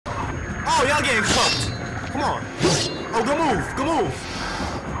Oh, y'all getting cooked. Come on. Oh, good move. Good move.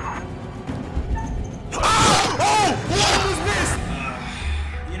 Oh, what was this?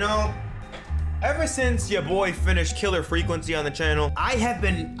 You know, ever since your boy finished Killer Frequency on the channel, I've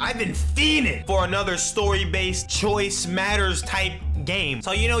been fiending for another story-based choice matters type game.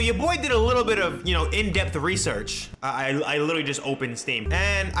 So, you know, your boy did a little bit of, you know, in-depth research. I literally just opened Steam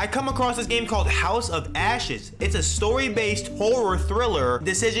and I come across this game called House of Ashes. It's a story-based horror thriller,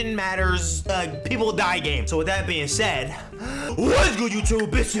 decision matters, people die game. So with that being said, what's good,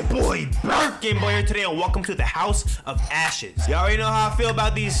 YouTube? It's your boy birkinboy here today and welcome to the House of Ashes. You already know how I feel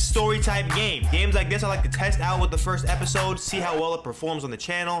about these story type games. Games like this I like to test out with the first episode, see how well it performs on the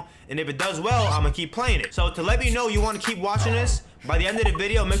channel, and if it does well, I'm gonna keep playing it. So to let me know you want to keep watching this, by the end of the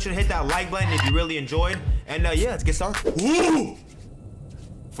video, make sure to hit that like button if you really enjoyed. And yeah, let's get started. Ooh!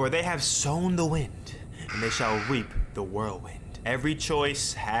 For they have sown the wind, and they shall reap the whirlwind. Every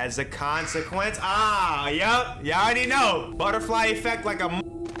choice has a consequence. Yup, you already know. Butterfly effect like a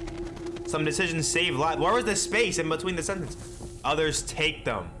some decisions save lives. Where was the space in between the sentence? Others take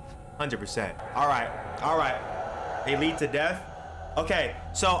them. 100%. All right. They lead to death. Okay,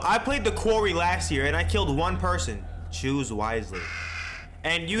 so I played the Quarry last year, and I killed one person. Choose wisely.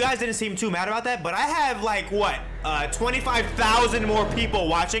 And you guys didn't seem too mad about that, but I have like what 25,000 more people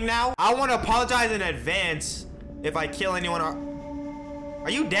watching now. I want to apologize in advance if I kill anyone. Are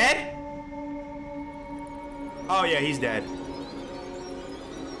you dead? Oh yeah, he's dead.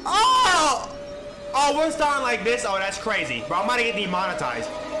 Oh, we're starting like this. Oh, that's crazy, bro. I'm about to get demonetized.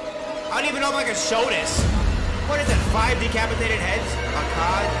 I don't even know if I can show this. What is it? 5 decapitated heads?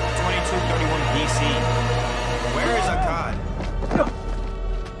 Akkad 2231 BC. Where is Akkad?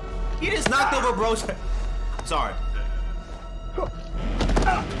 He just knocked over bro's head. Sorry. Oh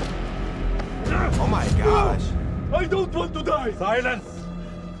my gosh. I don't want to die. Silence.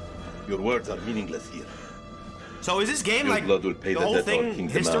 Your words are meaningless here. So is this game Your like blood will pay the the whole debt thing our king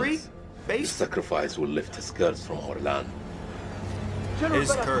history demands. based? The sacrifice will lift his curse from our land.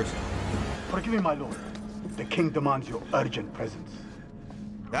 His curse. Forgive me, my lord. The king demands your urgent presence.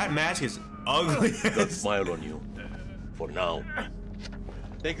 That mask is ugly. God smile on you. For now.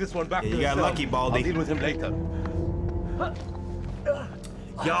 Take this one back Yeah, to you the got cell. lucky, Baldy. I'll deal with him later.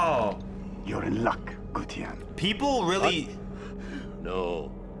 Yo, You're in luck, Gutian. people really.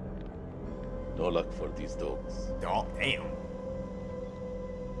 No. No luck for these dogs. Oh, damn.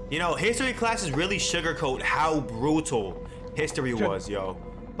 You know, history classes really sugarcoat how brutal history was, yo.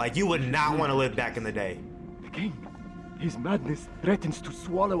 Like, you would not want to live back in the day. The king, his madness threatens to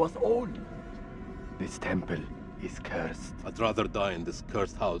swallow us all. This temple is cursed. I'd rather die in this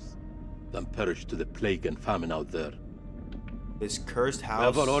cursed house than perish to the plague and famine out there. This cursed house.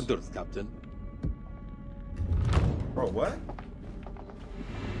 Never orders, Captain. Bro, what?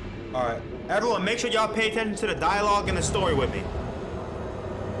 Alright, everyone, make sure y'all pay attention to the dialogue and the story with me.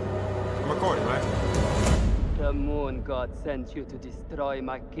 I'm recording, right? The moon god sent you to destroy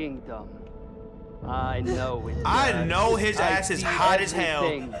my kingdom. I know it. I know his ass is see hot as hell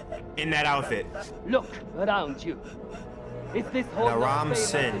everything. in that outfit. Look around you. Is this whole Naram not famous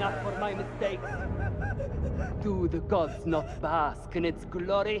Sin. enough for my mistakes? Do the gods not bask in its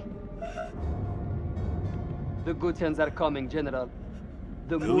glory? The Gutians are coming, General.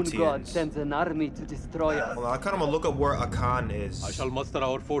 The moon god Gutians. sends an army to destroy us. Hold on, I kind of want to look up where Akan is. I shall muster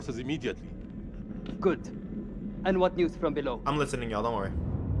our forces immediately. Good. And what news from below? I'm listening, y'all, don't worry.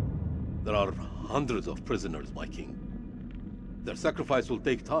 There are hundreds of prisoners, my king. Their sacrifice will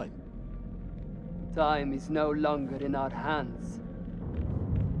take time. Time is no longer in our hands.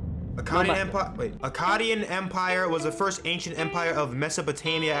 Akkadian Empire. Wait, Akkadian Empire was the first ancient empire of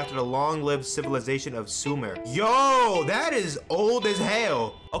Mesopotamia after the long-lived civilization of Sumer. Yo, that is old as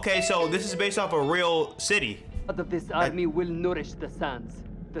hell. Okay, so this is based off a real city. Part of this army will nourish the sands.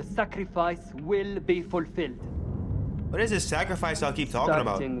 The sacrifice will be fulfilled. What is this sacrifice I'll keep talking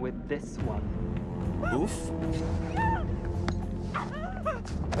about? Starting with this one. Oof.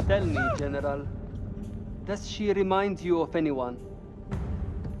 Tell me, General, does she remind you of anyone?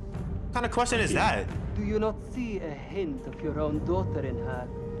 What kind of question is that? Do you not see a hint of your own daughter in her?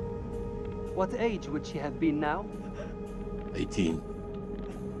 What age would she have been now? 18.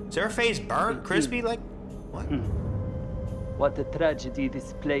 Is her face burnt, crispy? Like, what? What a tragedy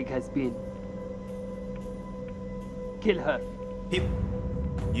this plague has been. Kill her.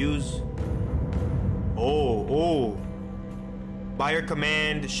 Use. Oh. By your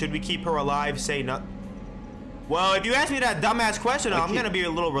command, should we keep her alive? Say not. Well, if you ask me that dumbass question, I'm gonna be a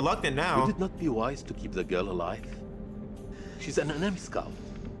little reluctant now. Would it not be wise to keep the girl alive? She's an enemy scout.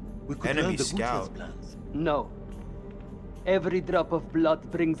 We could Enemy learn the scout. Gutian's plans. No. Every drop of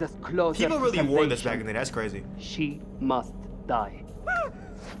blood brings us closer People to really wore this salvation. back in the day. That's crazy. She must die.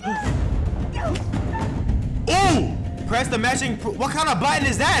 Ooh! Press the matching. What kind of button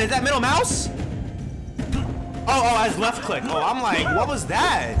is that? Is that middle mouse? Oh, that's left click. Oh, I'm like, what was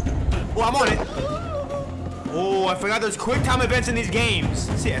that? Oh, I'm on it. Oh, I forgot there's quick time events in these games.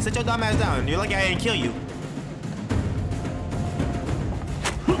 See, sit your dumb ass down. You're lucky I didn't kill you.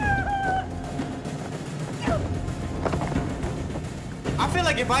 I feel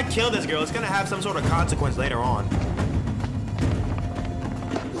like if I kill this girl, it's gonna have some sort of consequence later on.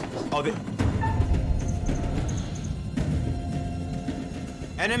 Oh,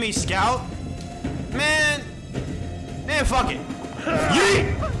 enemy scout? Man, fuck it.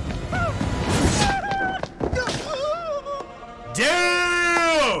 Yeet!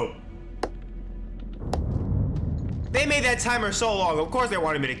 Damn! They made that timer so long. Of course they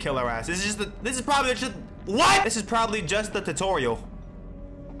wanted me to kill her ass. This is probably just what? This is probably just the tutorial.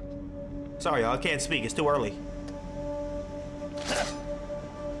 Sorry, y'all, I can't speak. It's too early.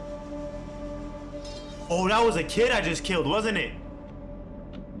 Oh, that was a kid I just killed, wasn't it?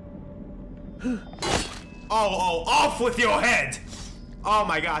 Oh, off with your head! Oh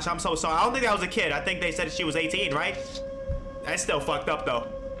my gosh, I'm so sorry. I don't think that was a kid. I think they said she was 18, right? That's still fucked up, though.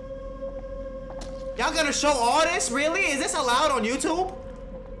 Y'all gonna show all this? Really? Is this allowed on YouTube?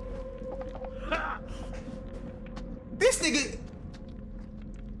 This nigga...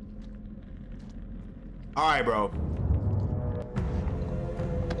 Alright, bro.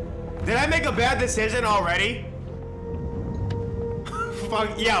 Did I make a bad decision already?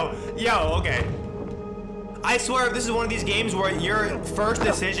 Fuck, yo, okay. I swear if this is one of these games where your first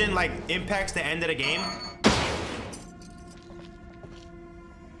decision, like, impacts the end of the game.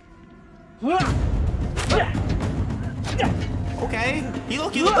 Okay, you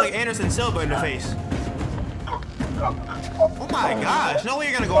look like Anderson Silva in the face. Oh my gosh, no way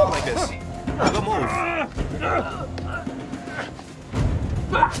you're gonna go out like this. Good move.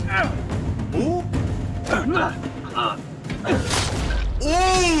 Ooh.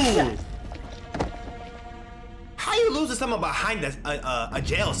 Ooh. How you lose to someone behind a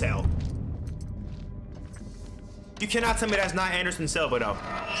jail cell? You cannot tell me that's not Anderson Silva though.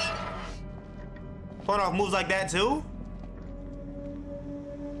 Pulling off moves like that too?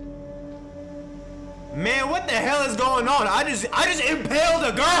 Man, what the hell is going on? I just impaled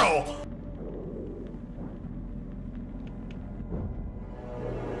a girl.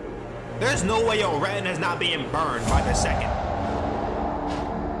 There's no way your retina is not being burned by the second.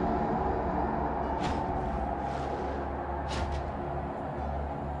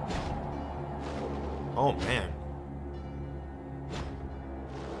 Oh man.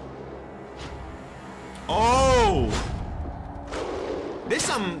 Oh! This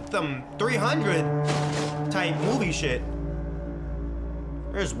some 300 type movie shit.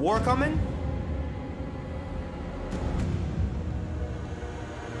 There's war coming?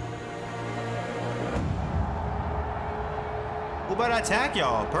 Who better attack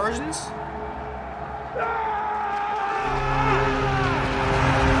y'all? Persians?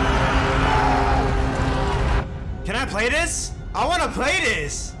 Can I play this? I want to play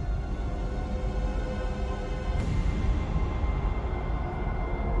this!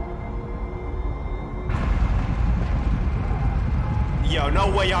 Yo,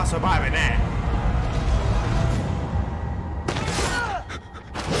 no way y'all surviving that.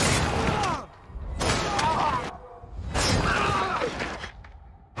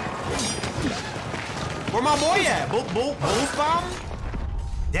 Where my boy at? Boof bomb?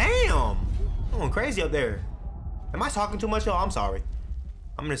 Damn! I'm going crazy up there. Am I talking too much, y'all? I'm sorry.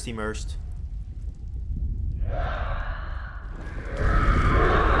 I'm gonna steam immersed.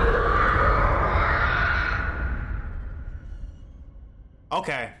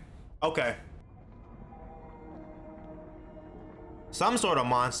 Okay. Some sort of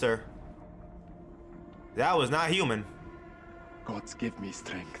monster. That was not human. Gods give me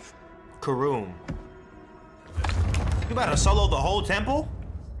strength. Karoom. You about to solo the whole temple?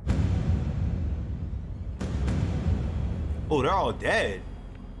 Oh, they're all dead.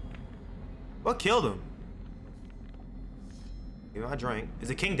 What killed him? Give me my drink. Is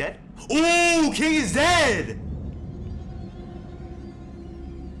the king dead? Ooh, king is dead!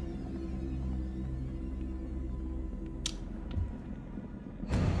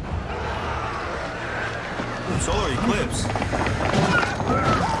 Ooh, solar eclipse.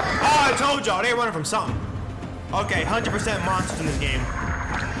 Oh, I told y'all, they running from something. Okay, 100% monsters in this game.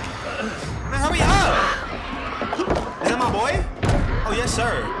 Man, hurry up! Is that my boy? Oh, yes,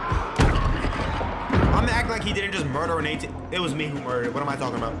 sir. I'm gonna act like he didn't just murder an 18. It was me who murdered. What am I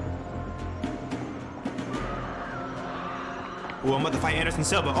talking about? Ooh, I'm about to fight Anderson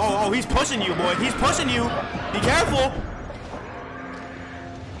Silva. Oh, he's pushing you, boy. He's pushing you. Be careful.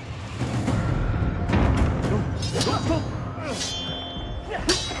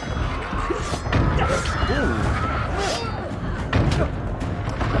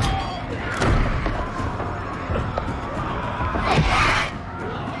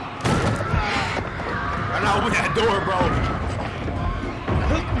 Open that door, bro.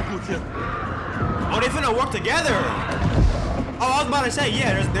 Help me, Putin. Oh, they finna work together. Oh, I was about to say,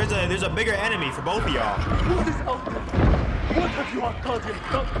 yeah, there's a bigger enemy for both of y'all. What is out there? What have you Arcadians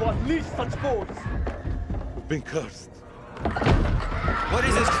done to unleash such foes? We've been cursed. What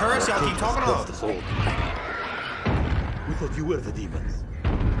is this curse y'all keep talking about? Us all. We thought you were the demons.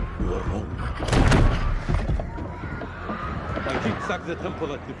 You were wrong. My king sacked the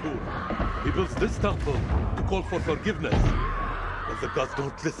temple at Nippur. He builds this temple to call for forgiveness. But the gods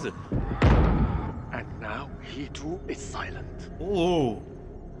don't listen. And now he too is silent. Ooh.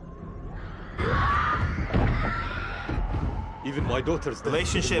 Even my daughter's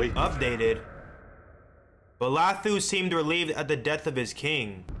Relationship updated. Balathu seemed relieved at the death of his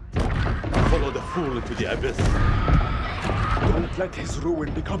king. Follow the fool into the abyss. Don't let his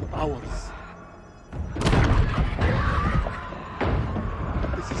ruin become ours.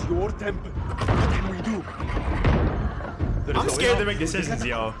 This is your temple. What can we do? I'm scared to make decisions,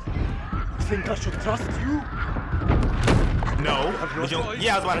 yo. You think I should trust you? No.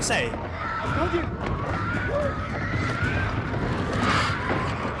 Yeah, I was about to say.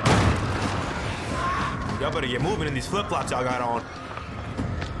 Y'all better get moving in these flip-flops y'all got on.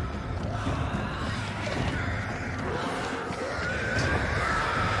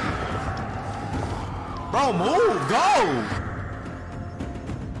 Bro, move! Go!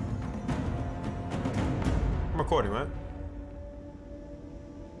 I'm recording, right?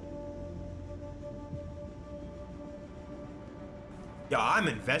 Yo, I'm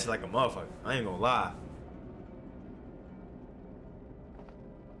invested like a motherfucker. I ain't gonna lie.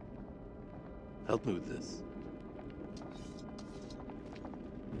 Help me with this.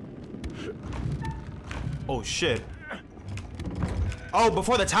 Oh shit. Oh,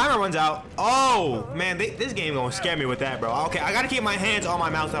 before the timer runs out. Oh man, this game gonna scare me with that, bro. Okay, I gotta keep my hands on my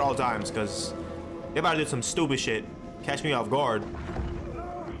mouse at all times because they about to do some stupid shit. Catch me off guard.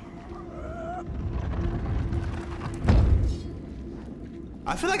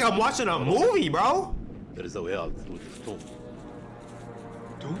 I feel like I'm watching a movie, bro. There is a way out through this tomb.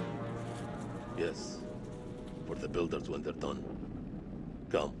 Tomb? Yes. For the builders when they're done.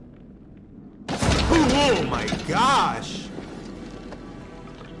 Come. Oh my gosh.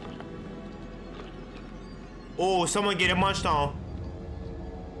 Oh, someone getting munched on.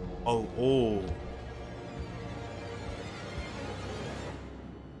 Oh.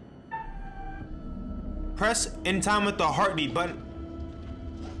 Press in time with the heartbeat button.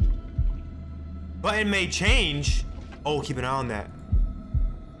 Button may change. Oh, keep an eye on that.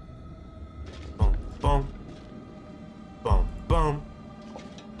 Boom, boom. Boom, boom.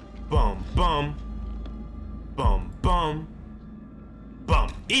 Boom, boom. Boom, boom. Boom.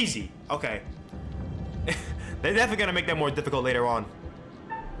 Easy. Okay. They're definitely gonna make that more difficult later on.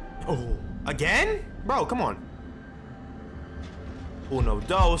 Oh, again? Bro, come on. Uno,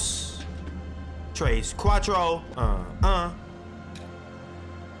 dos. Tres, cuatro.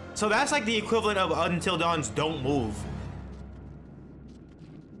 So that's like the equivalent of Until Dawn's Don't Move.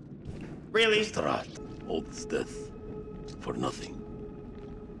 Really? Strat, all this death. For nothing.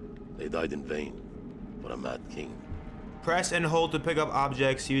 They died in vain. For a mad king. Press and hold to pick up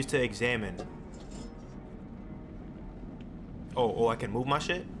objects used to examine. Oh, I can move my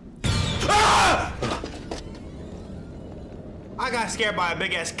shit? Ah! I got scared by a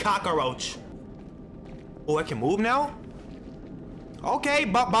big ass cockroach. Oh, I can move now? Okay,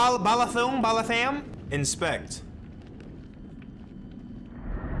 Balatham. Inspect.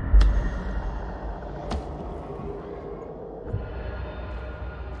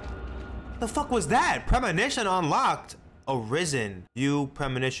 The fuck was that? Premonition unlocked. Arisen. View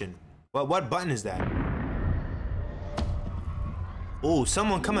premonition. What button is that? Oh,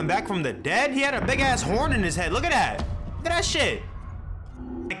 someone coming back from the dead? He had a big ass horn in his head. Look at that. Look at that shit.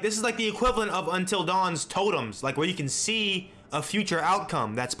 Like, this is like the equivalent of Until Dawn's totems, like where you can see a future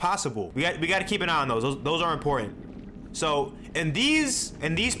outcome that's possible. We got to keep an eye on those. Those are important. So in these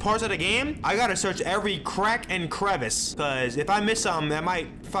parts of the game, I gotta search every crack and crevice, because if I miss something, that might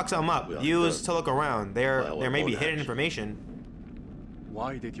fuck something up. Use to look around. There may be hidden information.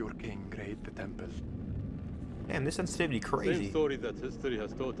 Why did your king raid the temple? Damn, this sensitivity crazy. Same story that history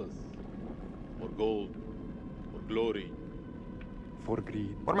has taught us. For gold, for glory. For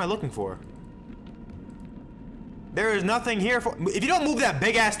greed. What am I looking for? There is nothing here for. If you don't move that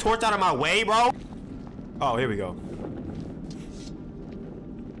big ass torch out of my way, bro. Oh, here we go.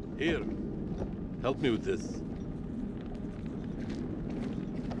 Here, help me with this.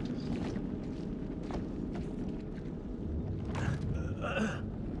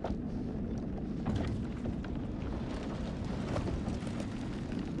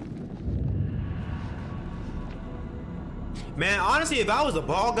 Man, honestly, if I was a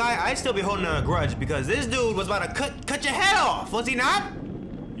bald guy, I'd still be holding a grudge because this dude was about to cut your head off, was he not?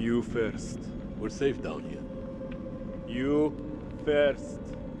 You first. We're safe down here. You first.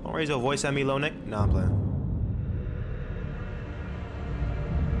 Don't raise your voice at me, low Nick. Nah, I'm playing.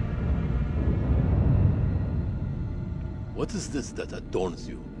 What is this that adorns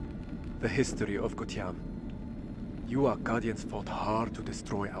you? The history of Gutian. You Akkadians fought hard to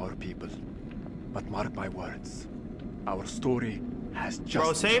destroy our people. But mark my words. Our story has just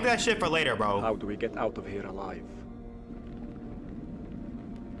Bro, save begun. that shit for later, bro. How do we get out of here alive?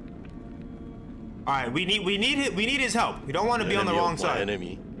 All right, we need his help. We don't want to be on the wrong side.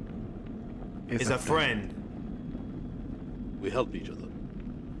 Enemy is a friend. We help each other.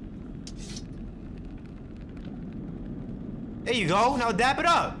 There you go. Now dap it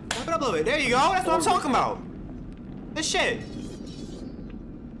up. Dap it up a little bit. There you go. That's what I'm talking about. This shit.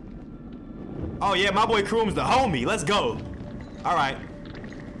 Oh yeah, my boy Kroom's the homie. Let's go. All right.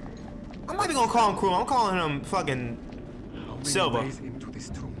 I'm not even gonna call him Kroom. I'm calling him fucking Silva. Into this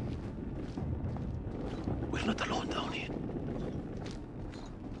tomb? We're not alone down here.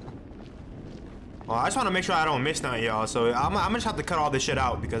 Well, I just want to make sure I don't miss nothing, y'all. So I'm just have to cut all this shit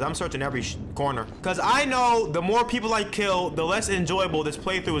out because I'm searching every corner. Because I know the more people I kill, the less enjoyable this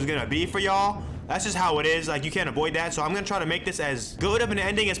playthrough is gonna be for y'all. That's just how it is. Like, you can't avoid that. So I'm gonna try to make this as good of an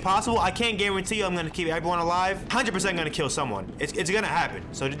ending as possible. I can't guarantee you I'm gonna keep everyone alive. 100% gonna kill someone. It's gonna happen.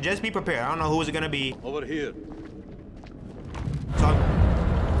 So just be prepared. I don't know who is it gonna be. Over here.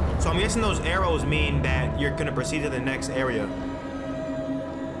 So I'm guessing those arrows mean that you're gonna proceed to the next area.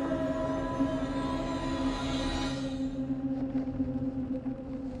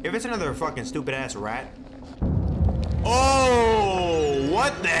 If it's another fucking stupid ass rat. Oh,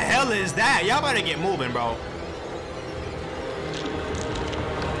 what the hell is that? Y'all better get moving, bro.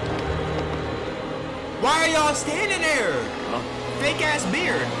 Why are y'all standing there? Fake ass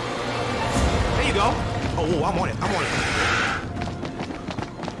beard. There you go. Oh, I'm on it. I'm on it.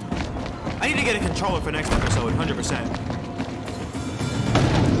 I need to get a controller for next episode, 100%.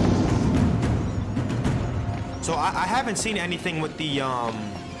 So I haven't seen anything with the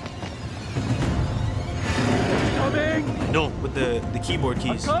No. with the keyboard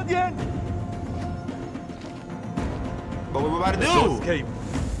keys. Akkadian! But what we're about to Let's do? escape.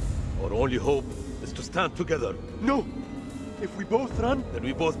 Our only hope is to stand together. No! If we both run, Then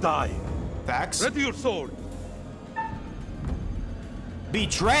we both die. Facts. Ready your sword.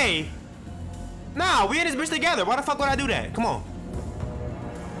 Betray? Nah, we in this bitch together. Why the fuck would I do that? Come on.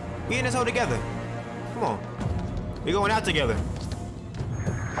 We in this hoe together. Come on. We going out together.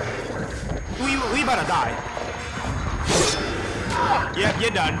 We about to die. Yep,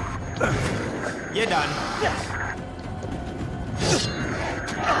 you're done. You're done.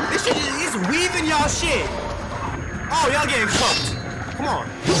 This shit is weaving y'all shit. Oh, y'all getting cooked. Come on.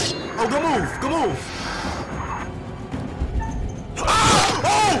 Oh, go move. Go move.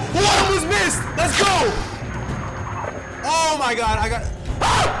 Oh, one was missed. Let's go. Oh my God, I got.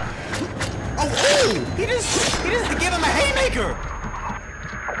 Oh, he just gave him a haymaker.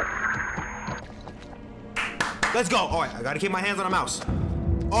 Let's go. All right, I gotta keep my hands on the mouse.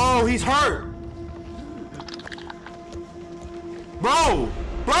 Oh, he's hurt. Bro,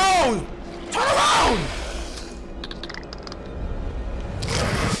 turn around.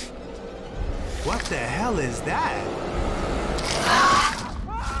 What the hell is that?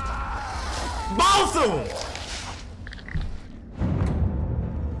 Both of them.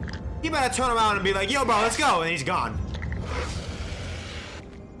 You better turn around and be like, yo, bro, let's go. And he's gone.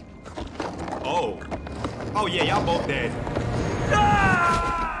 Oh. Oh, yeah, y'all both dead.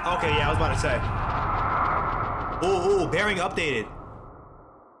 Okay, yeah, I was about to say. Ooh, bearing updated.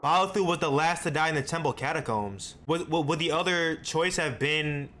 Balthu was the last to die in the temple catacombs. Would the other choice have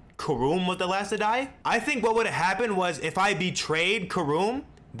been Karum was the last to die? I think what would have happened was if I betrayed Karum,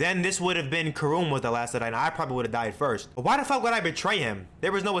 then this would have been Karum was the last to die, and I probably would have died first. But why the fuck would I betray him?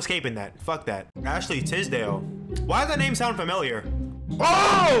 There was no escaping that. Fuck that. Ashley Tisdale. Why does that name sound familiar?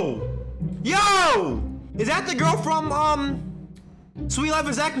 Oh! Yo! Is that the girl from, Sweet Life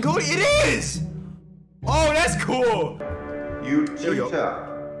of Zack and Cody? It is! Oh, that's cool! You teeter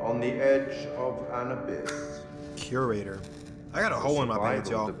on the edge of an abyss. Curator. I got a hole in my pants,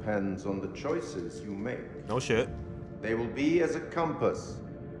 Survival y'all. depends on the choices you make. No shit. They will be as a compass,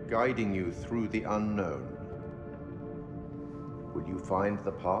 guiding you through the unknown. Will you find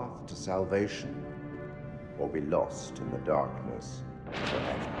the path to salvation, or be lost in the darkness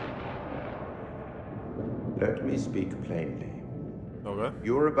forever? Let me speak plainly. Okay.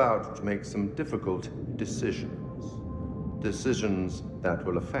 You're about to make some difficult decisions. Decisions that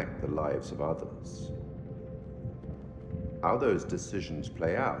will affect the lives of others. How those decisions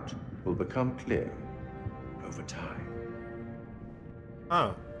play out will become clear over time.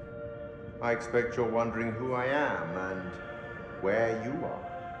 Oh. I expect you're wondering who I am and where you are.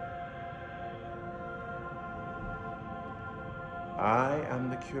 I am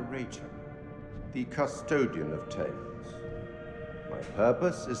the curator, the custodian of tales. My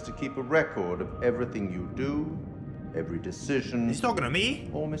purpose is to keep a record of everything you do, every decision He's talking to me?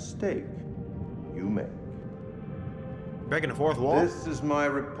 or mistake you make. Breaking the fourth wall? This is my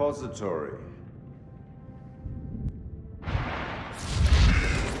repository.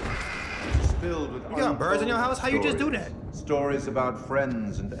 It's filled with You got birds in your house? How you just do stories. that? Stories about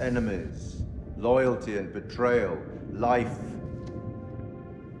friends and enemies, loyalty and betrayal, life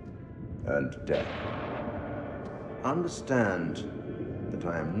and death. Understand that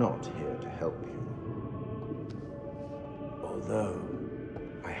I am not here to help you. Although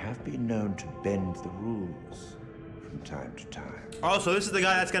I have been known to bend the rules from time to time. Oh, so this is the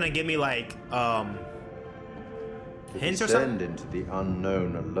guy that's gonna give me like, hints or something? To descend into the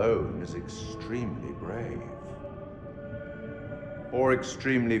unknown alone is extremely brave. Or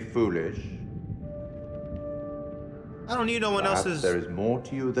extremely foolish. I don't need no one Perhaps else's. there is more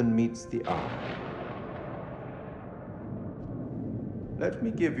to you than meets the eye. Let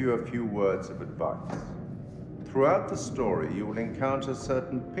me give you a few words of advice. Throughout the story, you will encounter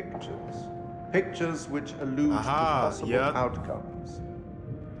certain pictures. Pictures which allude to possible outcomes.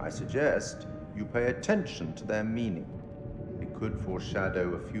 I suggest you pay attention to their meaning. It could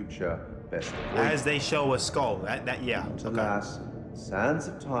foreshadow a future best avoided. As they show a skull. Yeah. Alas, sands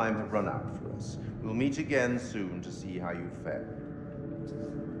of time have run out for us. We'll meet again soon to see how you fared.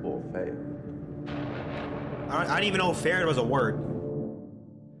 Or failed. I didn't even know fared was a word.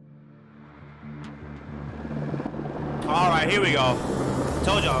 Alright, here we go.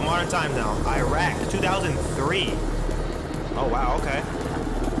 Told y'all, modern times now. Iraq, 2003. Oh, wow, okay.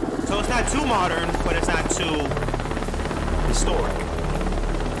 So it's not too modern, but it's not too historic.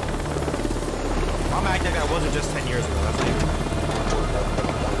 I'm acting like that wasn't just 10 years ago. That's like...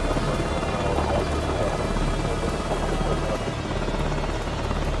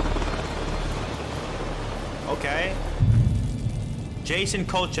 Okay. Jason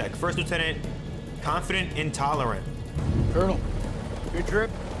Kolchak, First Lieutenant, confident, intolerant. Colonel, good trip?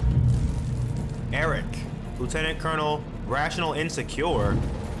 Eric, Lieutenant Colonel, rational, insecure.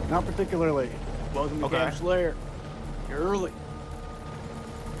 Not particularly. Welcome to Camp Slayer. You're early.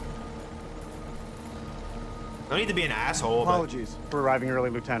 No need to be an asshole. Apologies for arriving early,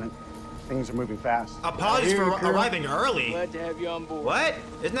 Lieutenant. Things are moving fast. Apologies for arriving early? Glad to have you on board. What?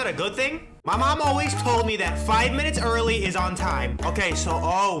 Isn't that a good thing? My mom always told me that 5 minutes early is on time. Okay, so,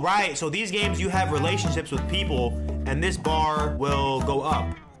 oh, right. So these games, you have relationships with people, and this bar will go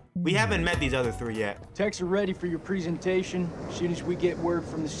up. We haven't met these other three yet. Techs are ready for your presentation. As soon as we get word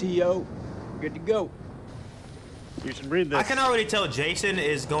from the CEO, we're good to go. You should read this. I can already tell Jason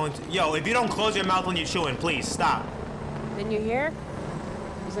is going to... Yo, if you don't close your mouth when you're chewing, please stop. Didn't you hear?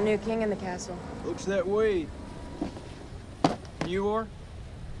 There's a new king in the castle. Looks that way. You are?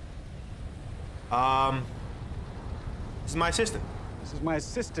 This is my assistant. This is my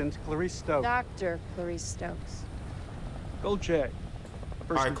assistant, Clarice Stokes. Dr. Clarice Stokes. Kolchak.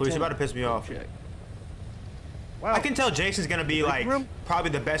 All right, Clarice, you're about to piss me off. Wow. I can tell Jason's gonna be like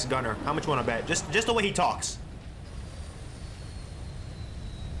probably the best gunner. How much you wanna bet? Just the way he talks.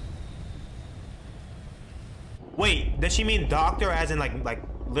 Wait, does she mean doctor as in like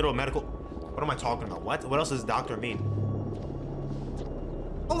little medical? What am I talking about? What else does doctor mean?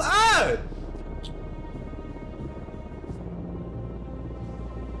 Hold on!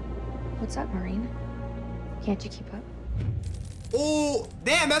 What's up, Marine? Can't you keep up? Oh,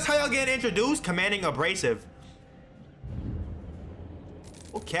 damn, that's how y'all get introduced? Commanding abrasive.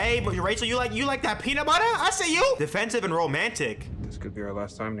 Okay, but Rachel, you like that peanut butter? I see you. Defensive and romantic. This could be our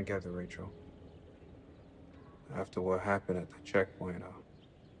last time together, Rachel. After what happened at the checkpoint,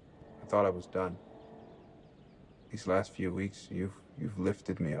 I thought I was done. These last few weeks, you've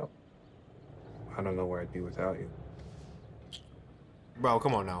lifted me up. I don't know where I'd be without you. Bro,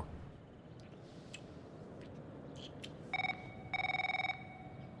 come on now.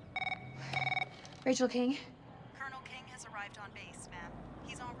 Rachel King? Colonel King has arrived on base, ma'am.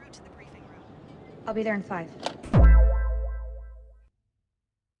 He's en route to the briefing room. I'll be there in 5.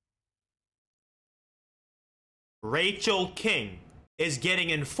 Rachel King is getting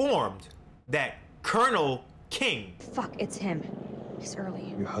informed that Colonel King. Fuck, it's him. It's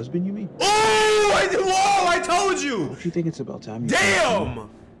early. Your husband, you mean? Oh! Whoa! I told you! Don't you think it's about time you... Damn!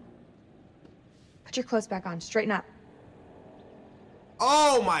 Put your clothes back on. Straighten up.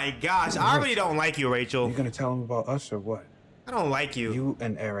 Oh my gosh. I really don't like you, Rachel. You gonna tell him about us or what? I don't like you. You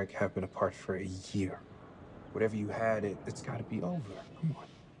and Eric have been apart for a year. Whatever you had, it's gotta be over. Come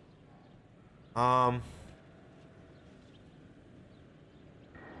on.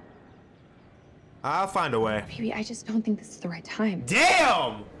 I'll find a way. Baby, I just don't think this is the right time.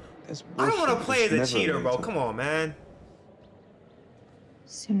 Damn! That's I don't want to bullshit. play as It's a cheater, never bro. right Come on, man.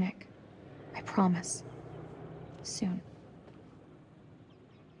 Soon, Nick. I promise. Soon.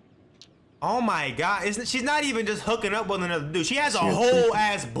 Oh my god. She's not even just hooking up with another dude. She has a whole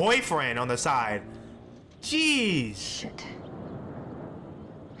ass boyfriend on the side. Jeez. Shit.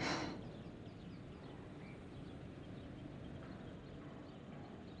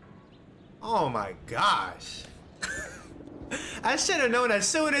 Oh my gosh. I should have known as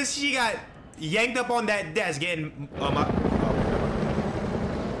soon as she got yanked up on that desk getting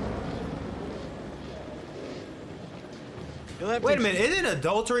Wait a minute, isn't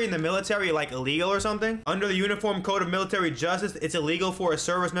adultery in the military like illegal or something? Under the Uniform Code of Military Justice, it's illegal for a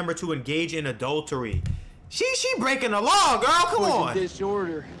service member to engage in adultery. She breaking the law, girl. Come on.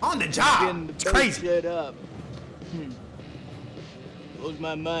 Disorder. On the job. Getting the It's crazy. Shut up. Blows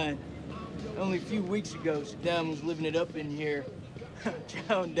my mind. Only a few weeks ago, Saddam was living it up in here,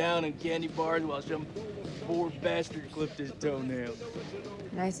 chowing down on candy bars while some poor bastard clipped his toenail.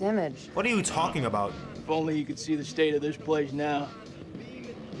 Nice image. What are you talking about? If only you could see the state of this place now.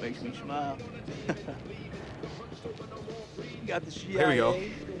 Makes me smile. You got the CIA, Here we go.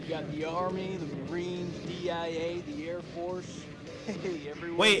 you got the Army, the Marines, DIA, the Air Force. Hey,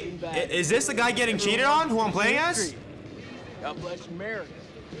 everyone's Wait, invited. is this the guy getting cheated on who I'm playing as? God bless America.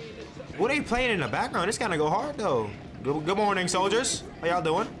 What are you playing in the background? It's gonna go hard though. Good morning, soldiers. How y'all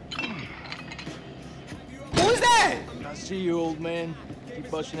doing? Who is that? I see you, old man.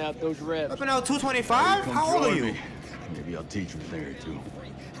 Keep busting out those reps. Up and out 225? How old are you? Maybe I'll teach you a thing or two.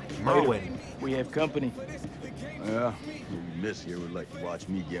 Merwin. We have company. Yeah, maybe Miss here would like to watch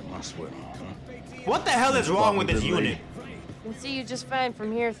me get my sweat on, huh? What the hell is wrong with this unit? Can see you just fine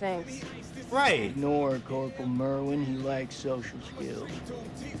from here, thanks. Right. Ignore Corporal Merwin. He lacks social skills.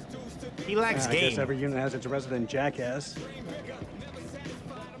 He lacks I game. guess every unit has its resident jackass.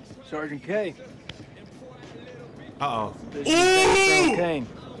 Sergeant K. Uh-oh. This is Colonel Kane.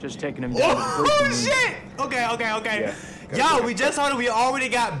 Just taking him down to the Oh, prison room. shit! Okay. Yo, we just heard we already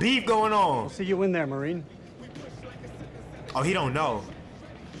got beef going on. See you in there, Marine. Oh, he don't know.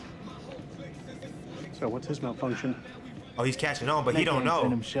 So what's his malfunction? Oh, he's catching on, but he Nick don't ain't been know.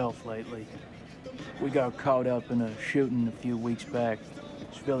 himself lately. We got caught up in a shooting a few weeks back.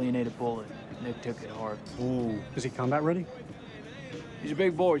 Civilian ate a bullet. Nick took it hard. Ooh. Is he combat ready? He's a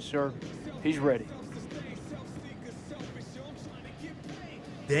big boy, sir. He's ready.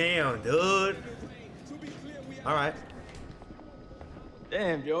 Damn, dude. All right.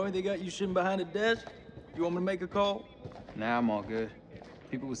 Damn, Joey, they got you sitting behind a desk? You want me to make a call? Nah, I'm all good.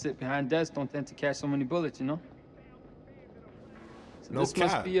 People who sit behind desks don't tend to catch so many bullets, you know? So No this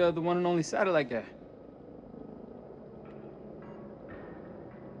cap. must be the one and only satellite guy.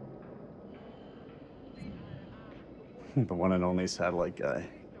 The one and only satellite guy.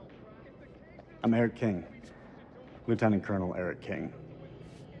 I'm Eric King. Lieutenant Colonel Eric King.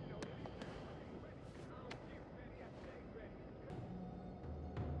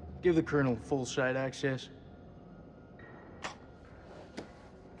 Give the Colonel full site access.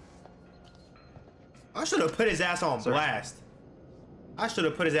 I should have put his ass on blast.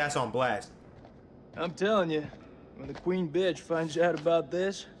 I'm telling you, when the queen bitch finds out about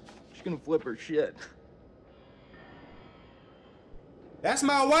this, she's gonna flip her shit. That's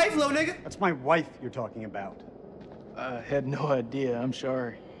my wife, little nigga. That's my wife you're talking about. I had no idea. I'm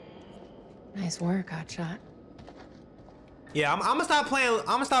sorry. Nice work, hotshot. Yeah, I'm gonna stop playing. I'm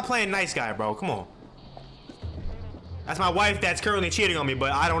gonna stop playing nice guy, bro. Come on. That's my wife that's currently cheating on me,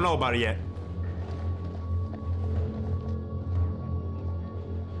 but I don't know about it yet.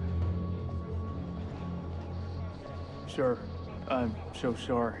 Sir, I'm so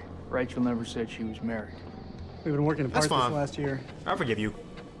sorry. Rachel never said she was married. We've been working apart That's this fine. last year. I forgive you.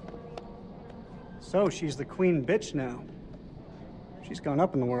 So she's the queen bitch now. She's gone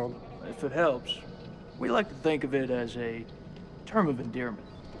up in the world. If it helps, we like to think of it as a term of endearment.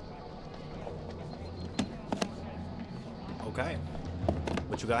 Okay.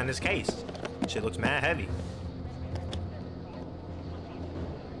 What you got in this case? Shit looks mad heavy.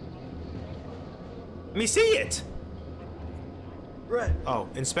 Let me see it. Brett. Oh,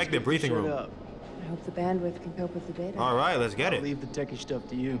 inspect the briefing room. Up. I hope the bandwidth can cope with the data. All right, let's get it. I'll leave the techie stuff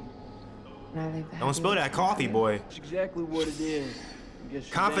to you. And I'll leave that. Don't spill that coffee, boy. That's exactly what it is. I guess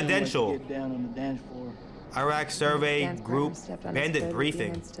Confidential. Get down on the dance floor. Iraq survey Dan's group partner bandit stepped on his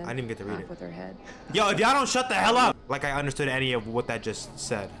briefing. foot I didn't even get to read off it. with her head. Yo, if y'all don't shut the hell up. Like I understood any of what that just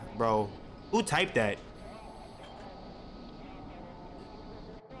said, bro. Who typed that?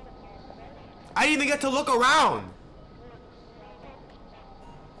 I didn't even get to look around.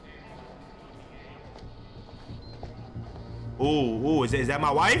 Ooh, is that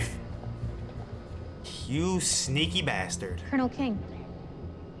my wife? You sneaky bastard. Colonel King.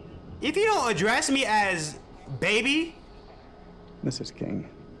 If you don't address me as baby. Mrs. King.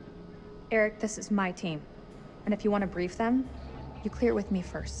 Eric, this is my team. And if you want to brief them, you clear it with me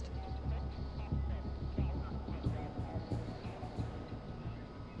first.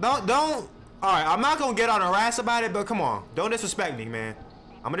 Don't. All right, I'm not gonna get on her ass about it, but come on, don't disrespect me, man.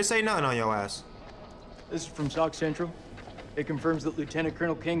 I'm gonna say nothing on your ass. This is from SOC Central. It confirms that Lieutenant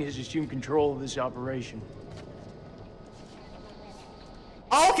Colonel King has assumed control of this operation.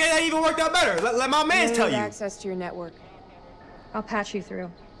 Okay, that even worked out better. Let my man tell you. Access to your network. I'll patch you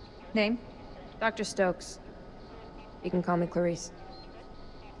through. Name? Dr. Stokes. You can call me Clarice.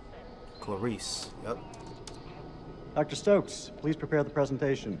 Clarice, yep. Dr. Stokes, please prepare the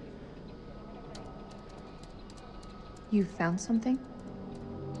presentation. You found something?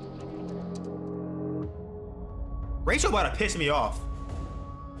 Rachel about to piss me off.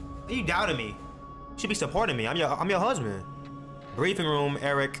 You doubted me. You should be supporting me. I'm your husband. Briefing room,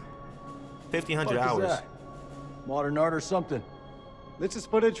 Eric. 1,500 hours. That? Modern art or something? This is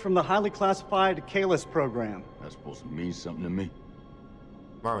footage from the highly classified Kalis program. That's supposed to mean something to me.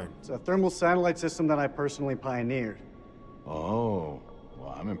 Marvin. It's a thermal satellite system that I personally pioneered. Oh,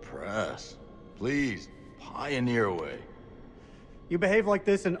 well, I'm impressed. Please, pioneer away. You behave like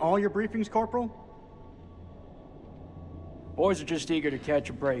this in all your briefings, Corporal? Boys are just eager to catch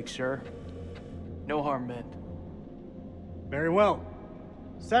a break, sir. No harm meant. Very well.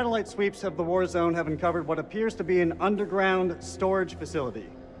 Satellite sweeps of the war zone have uncovered what appears to be an underground storage facility.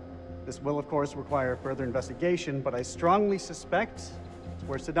 This will, of course, require further investigation, but I strongly suspect it's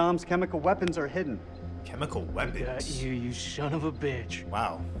where Saddam's chemical weapons are hidden. Chemical weapons? Got you, you son of a bitch.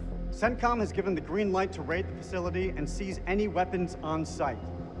 Wow. CENTCOM has given the green light to raid the facility and seize any weapons on site.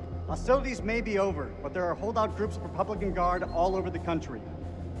 Hostilities may be over, but there are holdout groups of Republican Guard all over the country.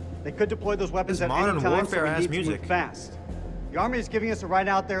 They could deploy those weapons This at any Modern time, Warfare so we has need to music. move fast. The Army is giving us a ride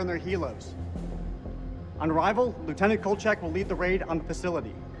out there in their helos. On arrival, Lieutenant Kolchak will lead the raid on the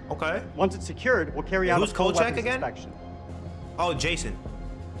facility. Okay. Once it's secured, we'll carry out Who's a full Kolchak weapons again? inspection. Oh, Jason.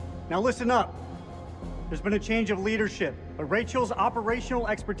 Now listen up. There's been a change of leadership, but Rachel's operational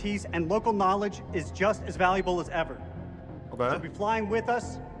expertise and local knowledge is just as valuable as ever. Okay. She'll be flying with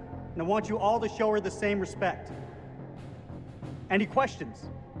us, and I want you all to show her the same respect. Any questions?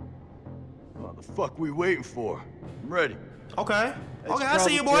 What the fuck we waiting for? I'm ready. Okay. That's Okay, I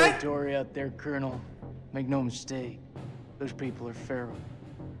see you, boy. territory out there, Colonel. Make no mistake. Those people are feral.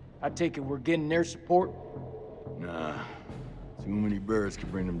 I take it we're getting their support? Nah. Too many birds can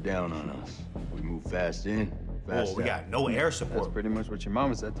bring them down on us. We move fast in, fast Oh, we out. got no air That's support. pretty much what your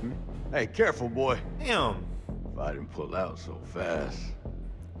mama said to me. Hey, careful, boy. Damn. If I didn't pull out so fast,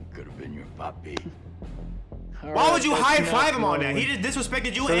 it could have been your papi. Why would you high five him on that? He just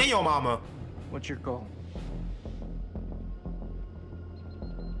disrespected you and your mama. What's your call?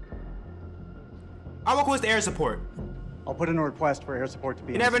 I'll request air support. I'll put in a request for air support to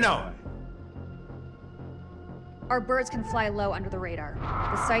be You never on know. standby. Our birds can fly low under the radar.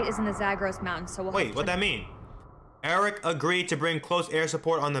 The site is in the Zagros Mountains, so we'll Wait, have what that mean? Eric agreed to bring close air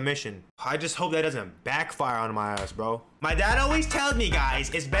support on the mission. I just hope that doesn't backfire on my ass, bro. My dad always tells me, guys,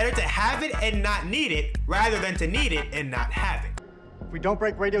 it's better to have it and not need it, rather than to need it and not have it. If we don't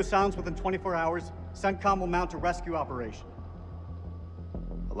break radio silence within 24 hours, CENTCOM will mount a rescue operation.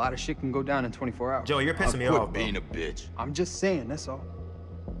 A lot of shit can go down in 24 hours. Joe, you're pissing me off, bro. Being a bitch. I'm just saying, that's all.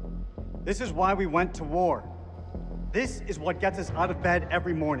 This is why we went to war. This is what gets us out of bed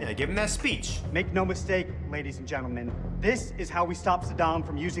every morning. Yeah, give him that speech. Make no mistake, ladies and gentlemen, this is how we stop Saddam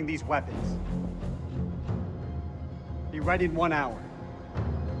from using these weapons. Be ready in 1 hour.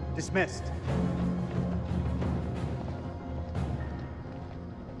 Dismissed.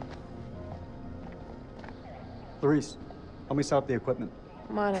 Clarice, help me set up the equipment.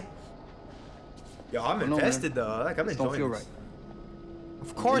 I'm on it. Yo, I'm no, invested though. Like I'm This enjoying don't feel this. right.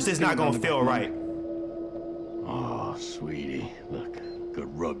 Of course, it's not gonna feel right. Oh, sweetie. Look, good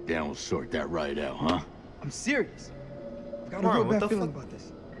rub down will sort that right out, huh? I'm serious. I've got a Mark, real what bad the feeling fuck? about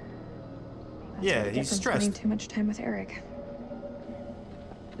this. That's Yeah, the he's difference stressed. Spending too much time with Eric.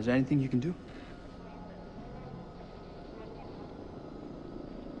 Is there anything you can do?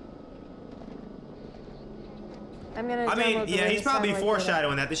 I'm gonna. I mean, download the yeah, he's latest probably satellite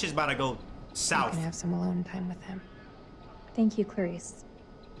foreshadowing that this shit's about to go data. You south. can have some alone time with him. Thank you, Clarice.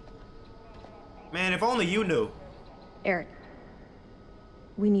 Man, if only you knew. Eric,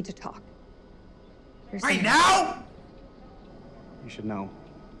 we need to talk. There's Right some- now? You should know.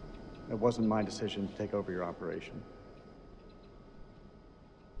 It wasn't my decision to take over your operation.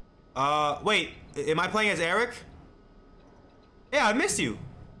 Wait, am I playing as Eric? Yeah, I missed you.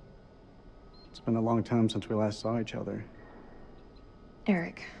 It's been a long time since we last saw each other.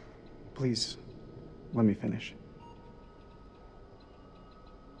 Eric. Please, let me finish.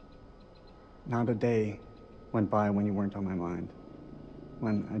 Not a day went by when you weren't on my mind.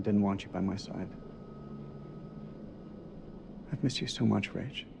 When I didn't want you by my side. I've missed you so much,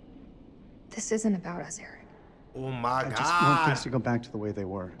 Rach. This isn't about us, Eric. Oh my I just want god. things to go back to the way they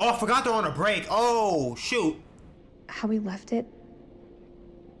were. Oh, I forgot they're on a break. Oh, shoot. How we left it,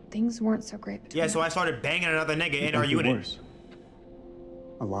 things weren't so great between Yeah, so I started banging another nigga in our unit. Worse.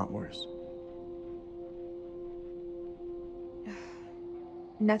 A lot worse.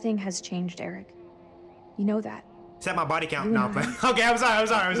 Nothing has changed, Eric. You know that. Set my body count You now. and I- Okay, I'm sorry.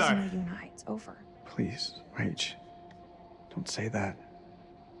 There's no you and I. It's over. Please, Rach. Don't say that.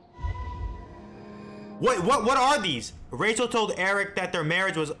 What are these? Rachel told Eric that their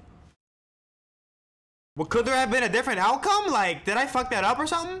marriage was... Well, could there have been a different outcome? Like, did I fuck that up or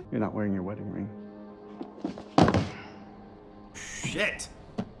something? You're not wearing your wedding ring. Shit.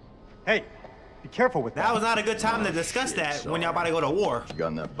 Hey, be careful with that. That was not a good time to discuss that when y'all about to go to war. You got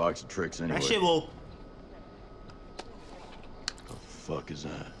in that box of tricks anyway. That shit will... The fuck is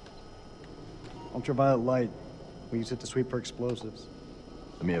that? Ultraviolet light. We use it to sweep for explosives.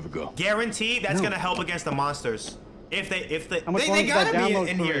 Let me have a go. Guaranteed that's gonna help against the monsters. If they How much they longer does that gotta be download,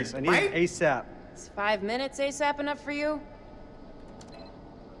 in here, Clarice? I need right? it ASAP. Is 5 minutes ASAP enough for you?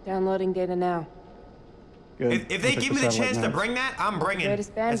 Downloading data now. Good. If they I'll give check me the satellite chance to maps. bring that, I'm bringing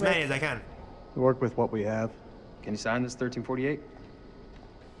Greatest as many bandwidth. as I can. We work with what we have. Can you sign this 1348?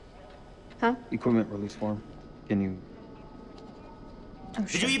 Huh? Equipment release form. Can you... Oh,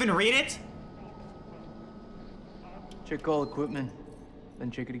 Did you even read it? Check all equipment,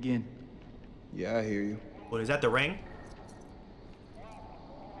 then check it again. Yeah, I hear you. What is that? The ring?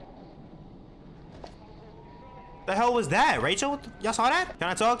 The hell was that, Rachel? Y'all saw that? Can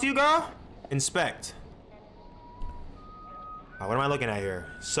I talk to you, girl? Inspect. What am I looking at here?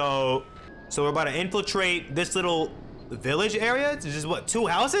 So we're about to infiltrate this little village area. It's just what, 2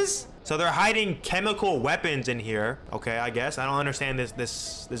 houses? So they're hiding chemical weapons in here. Okay, I guess I don't understand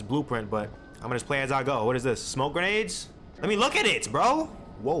this blueprint, but I'm gonna just play as I go. What is this? Smoke grenades? Let me look at it, bro.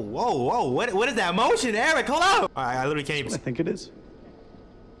 Whoa, whoa, whoa! What is that motion, Eric? Hold up! All right, I literally can't even. I think it is.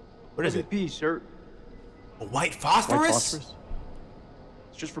 What is it? P, sir. A white phosphorus? White phosphorus?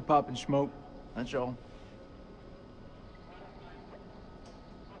 It's just for popping smoke. That's all.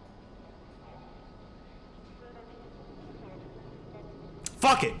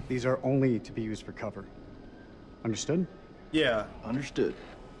 Fuck it. These are only to be used for cover. Understood? Yeah. Understood.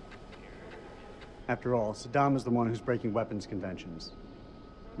 After all, Saddam is the one who's breaking weapons conventions,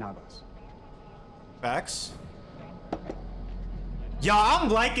 not us. Facts. Y'all, I'm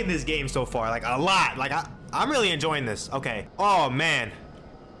liking this game so far, like a lot. Like I'm really enjoying this. Okay. Oh man.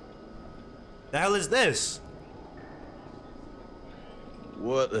 The hell is this?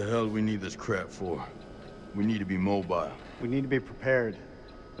 What the hell do we need this crap for? We need to be mobile. We need to be prepared.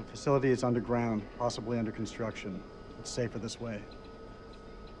 The facility is underground, possibly under construction. It's safer this way.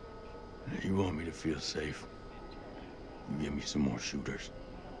 You want me to feel safe? You give me some more shooters.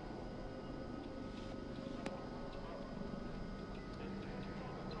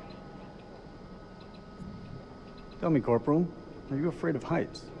 Tell me, Corporal, are you afraid of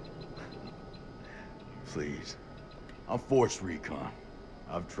heights? Please. I'm force recon.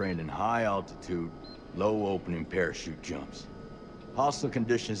 I've trained in high altitude, low opening parachute jumps. Hostile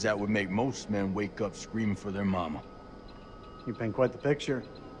conditions that would make most men wake up screaming for their mama. You paint quite the picture.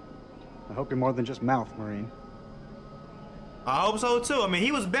 I hope you're more than just mouth, Marine. I hope so too. I mean,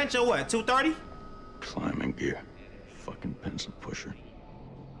 he was benching what, 230? Climbing gear. Fucking pencil pusher.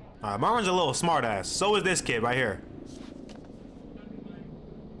 All right, Marvin's a little smart ass. So is this kid right here.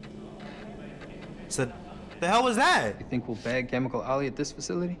 So, the hell was that? You think we'll bag Chemical Ollie at this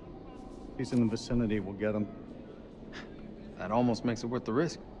facility? If he's in the vicinity, we'll get him. That almost makes it worth the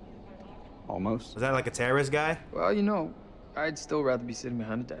risk. Almost. Was that like a terrorist guy? Well, you know, I'd still rather be sitting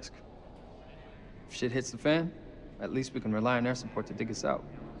behind a desk. If shit hits the fan, at least we can rely on air support to dig us out.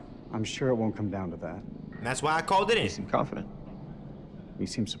 I'm sure it won't come down to that. And that's why I called it in. You seem confident. You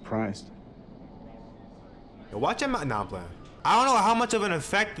seem surprised. Yo, watch him. Nah, I'm playing. I don't know how much of an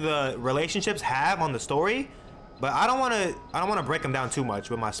effect the relationships have on the story, but I don't want to break them down too much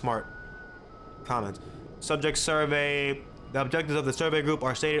with my smart comments. Subject survey. The objectives of the survey group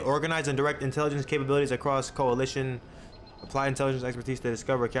are stated: organize and direct intelligence capabilities across coalition, apply intelligence expertise to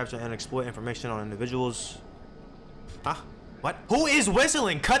discover, capture, and exploit information on individuals. Huh? What? Who is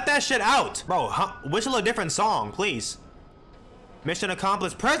whistling? Cut that shit out, bro. Whistle a different song, please. Mission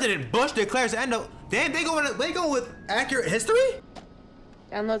accomplished. President Bush declares end of. Damn, they go with accurate history.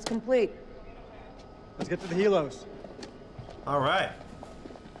 Download's complete. Let's get to the helos. All right.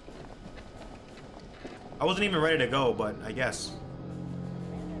 I wasn't even ready to go, but I guess.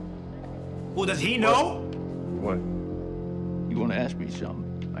 Oh, does he know? What? You want to ask me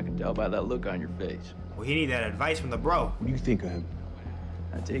something? I can tell by that look on your face. Well, he need that advice from the bro. What do you think of him?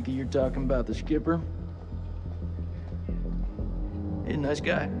 I take it you're talking about the skipper? He's a nice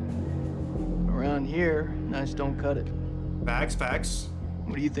guy. Around here, nice don't cut it. Facts, facts.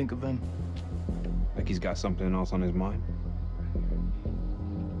 What do you think of him? Like he's got something else on his mind.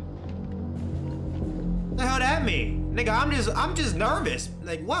 What the hell that mean? Nigga, I'm just nervous.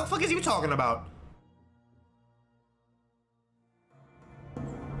 Like, what the fuck is you talking about?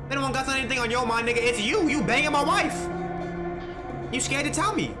 Anyone got anything on your mind, nigga? It's you. You banging my wife. You scared to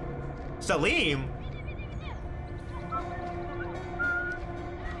tell me? Salim?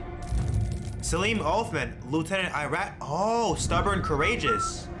 Salim Othman, Lieutenant Iraq. Oh, stubborn,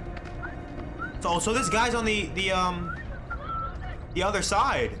 courageous. So this guy's on the other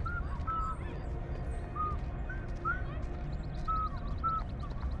side.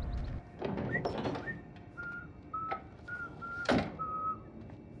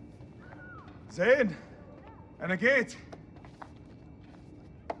 زين أنا جيت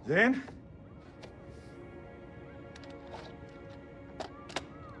زين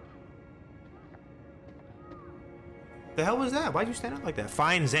The hell was that? Why'd you stand up like that?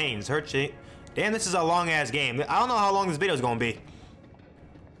 Fine Zane's hurt shit. Damn, this is a long ass game. I don't know how long this video is gonna be.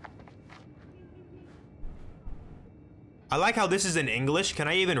 I like how this is in English. Can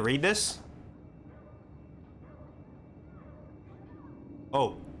I even read this?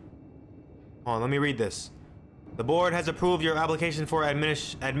 Oh. Hold on, let me read this. The board has approved your application for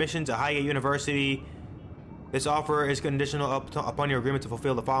admission to Highgate University. This offer is conditional upon your agreement to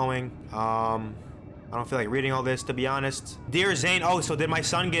fulfill the following. I don't feel like reading all this, to be honest. Dear Zane, oh, so did my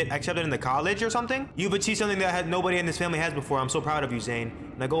son get accepted into college or something? You've achieved something that nobody in this family has before. I'm so proud of you,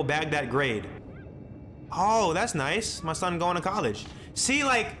 Zane. Now go bag that grade. Oh, that's nice. My son going to college. See,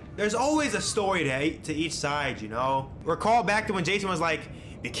 like, there's always a story to each side, you know? Recall back to when Jason was like,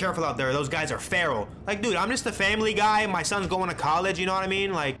 be careful out there, those guys are feral. Like, dude, I'm just a family guy, my son's going to college, you know what I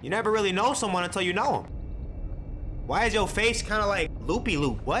mean? Like, you never really know someone until you know him. Why is your face kind of like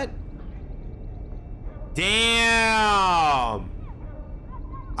loopy-loop? What? Damn!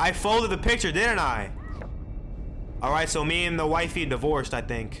 I folded the picture, didn't I? Alright, so me and the wifey divorced, I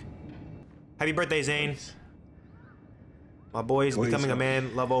think. Happy birthday, Zane. My boy's becoming a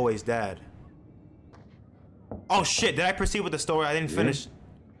man, love always, Dad. Oh shit, did I proceed with the story? I didn't finish.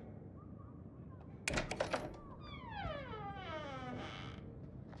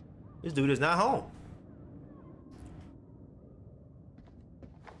 This dude is not home.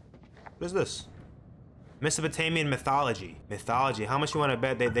 What is this? Mesopotamian mythology. Mythology. How much you want to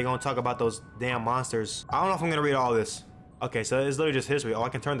bet they're gonna talk about those damn monsters? I don't know if I'm gonna read all this. Okay, so it's literally just history. Oh, I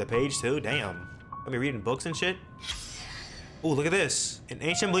can turn the page too? Damn. I be reading books and shit. Ooh, look at this. In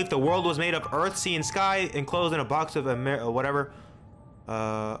ancient belief, the world was made of earth, sea, and sky, enclosed in a box of whatever.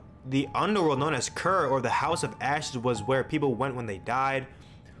 The underworld, known as Kur, or the House of Ashes, was where people went when they died.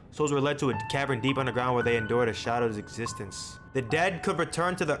 Souls were led to a cavern deep underground where they endured a shadow's existence. The dead could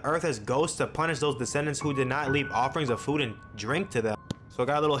return to the earth as ghosts to punish those descendants who did not leave offerings of food and drink to them. So I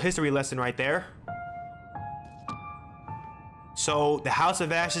got a little history lesson right there. So the House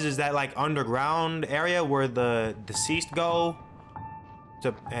of Ashes is that like underground area where the deceased go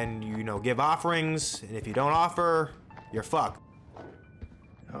to, and you know, give offerings, and if you don't offer, you're fucked.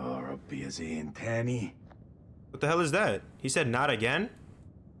 What the hell is that? He said not again?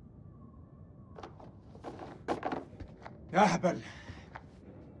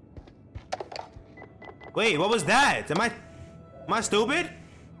 Wait, what was that? Am I stupid?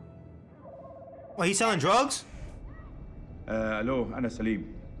 What, he's selling drugs? الو انا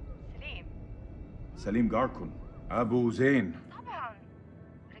سليم سليم جاركون ابو زين طبعا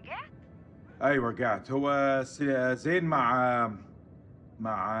رجعت ايوه رجعت هو زين مع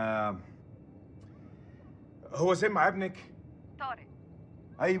هو زين مع ابنك طارق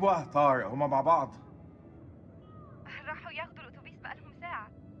ايوه طارق هما مع بعض راحوا ياخدوا الاتوبيس بقالهم ساعه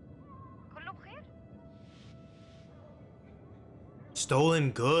Stolen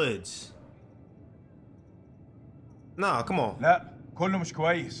goods. Nah, come on. لا كله مش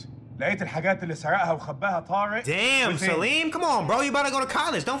كويس. لقيت الحاجات اللي سرقها وخباها طارق. Damn, Salim, come on, bro. You better go to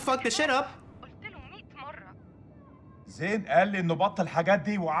college. Don't fuck this shit up. زين قال لي انه بطل الحاجات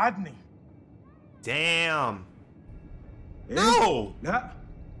دي وعدني. Damn. إيه؟ No. لا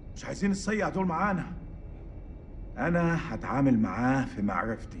مش عايزين الصيع دول معانا. انا هتعامل معاه في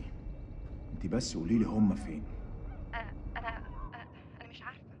معرفتي. انت بس قولي لي هم فين. انا مش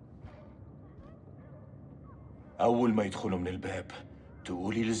عارفه. اول ما يدخلوا من الباب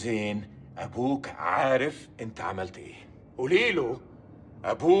تقولي لزين ابوك عارف انت عملت ايه. قولي له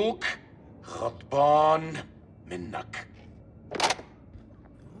ابوك غضبان منك.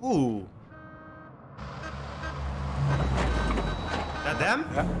 Ooh. That them?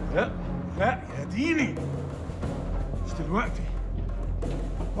 لا يا ديني. مش دلوقتي.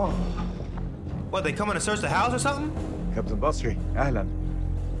 What, they coming to search the house or something? كابتن بصري اهلا.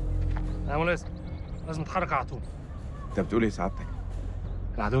 يا ملازم لازم نتحرك على طول. انت بتقول ايه سعادتك؟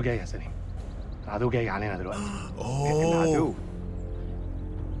 العدو جاي يا سليم. العدو جاي علينا دلوقتي. العدو.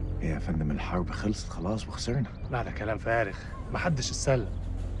 ايه يا فندم الحرب خلصت خلاص وخسرنا. لا ده كلام فارغ، محدش اتسلم.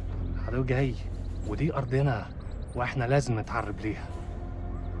 العدو جاي ودي ارضنا واحنا لازم نتعرب ليها.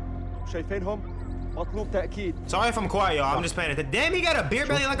 شايفينهم؟ مطلوب تأكيد. Sorry if I'm quiet, y'all. I'm just paying attention. Damn, he got a beer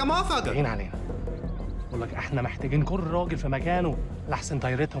belly like a motherfucker. جايين علينا. بقول لك احنا محتاجين كل راجل في مكانه لحسن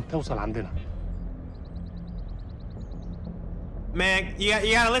طيارتهم توصل عندنا. Man,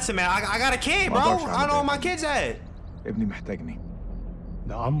 you gotta listen, man. I got a kid, bro. I don't know where my kid's at. ابني محتاجني.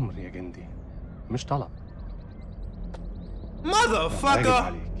 ده أمر يا جندي، مش طلب.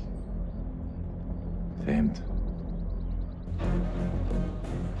 Motherfucker. فهمت.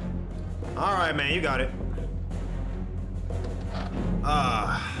 All right, man. You got it.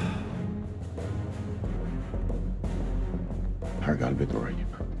 هرجع البيت قريب.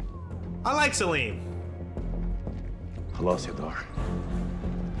 I like Salim. خلاص يا دار.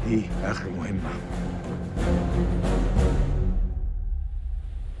 دي آخر مهمة.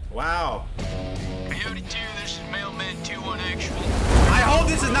 Wow. Coyote 2, this is Mailman 2-1 actual. I hope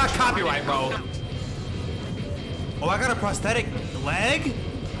this is not copyright, bro. Oh, I got a prosthetic leg?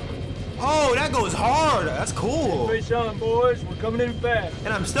 Oh, that goes hard. That's cool. Face on, boys. We're coming in fast.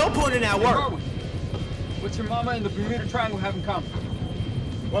 And I'm still putting in that work. What's your mama and the Bermuda Triangle have in common?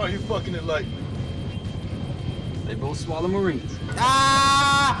 Why are you fucking it like? They both swallow Marines.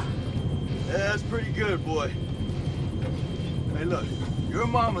 Ah! Yeah, that's pretty good, boy. Hey, look, your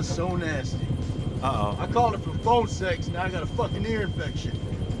mama's so nasty. Uh-oh. I called her for phone sex, now I got a fucking ear infection.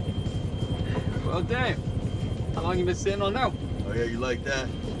 Well, damn. How long you been sitting on that? Oh, yeah, you like that?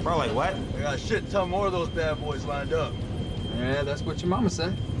 Bro, like what? I got a shit ton more of those bad boys lined up. Yeah, that's what your mama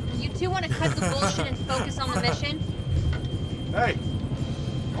said. You two want to cut the bullshit and focus on the mission? Hey,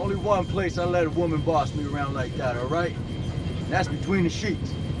 only one place I let a woman boss me around like that, all right? That's between the sheets.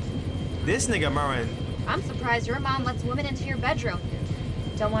 This nigga Merwin. I'm surprised your mom lets women into your bedroom.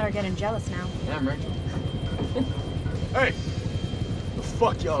 Don't want her getting jealous now. Damn, Rachel. Hey, the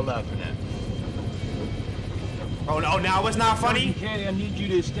fuck y'all laughing at? Oh, no, now it's not funny? Sergeant K, I need you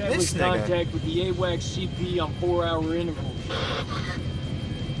to establish contact with the AWAC CP on 4-hour intervals.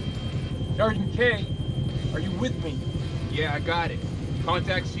 Sergeant K, are you with me? Yeah, I got it.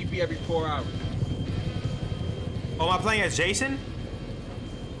 Contact CP every 4 hours. Oh, am I playing as Jason?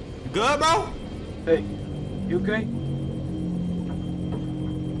 Good, bro? Hey, you okay?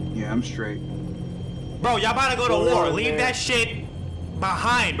 Yeah, I'm straight. Bro, y'all about to go to war. Leave that shit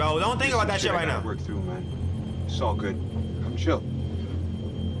behind, bro. Don't think about that shit right now. Work through, man. It's all good. I'm chill.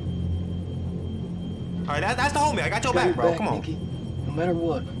 All right, that's the homie. I got your back, bro. Come on. Nikki, no matter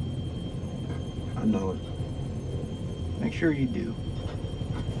what. I know it. Make sure you do.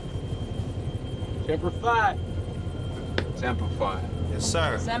 Semper Fi. Semper Fi. Yes,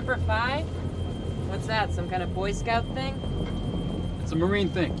 sir. Semper Fi? What's that, some kind of Boy Scout thing? It's a Marine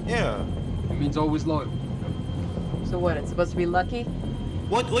thing. Yeah. It means always loyal. So what, it's supposed to be lucky?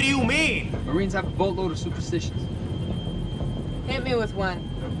 What do you mean? Marines have a boatload of superstitions. Hit me with one.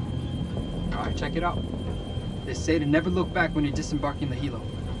 All right, check it out. They say to never look back when you're disembarking the helo.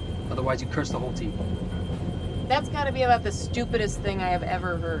 Otherwise, you curse the whole team. That's gotta be about the stupidest thing I have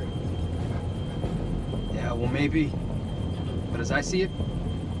ever heard. Yeah, well, maybe. But as I see it,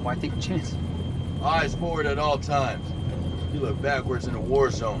 why take a chance? Eyes forward at all times. You look backwards in a war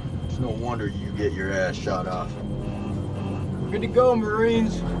zone. It's no wonder you get your ass shot off. Good to go,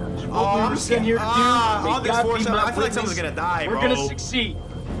 Marines. What we were sent here to do, all this force, I feel like someone's gonna die, We're bro. gonna succeed.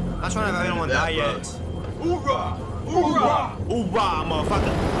 I'm trying to. I don't want to die yet. Hoorah! Hoorah! Hoorah,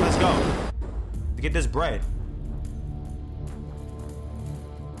 motherfucker! Let's go. To get this bread.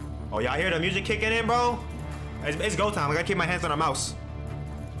 Oh, y'all hear the music kicking in, bro? It's go time. I gotta keep my hands on the mouse.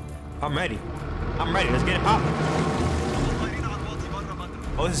 I'm ready. I'm ready. Let's get it poppin'.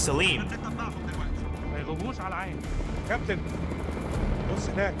 Oh, this is Salim. ما يغموش على العين. كابتن بص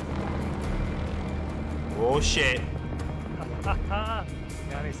هناك. Oh shit.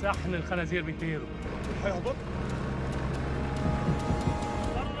 يعني صحن الخنازير بيطيروا. هيهبط.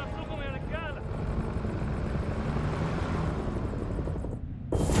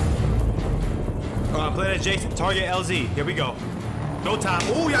 Play that Jason. Target LZ. Here we go. Go time.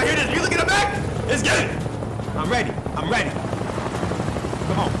 Ooh, y'all hear this music in the back? Let's get it. I'm ready. I'm ready.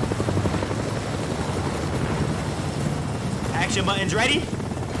 Come on. Action buttons ready?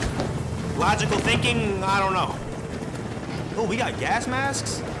 Logical thinking, I don't know. Oh, we got gas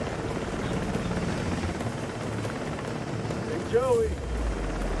masks? Hey, Joey.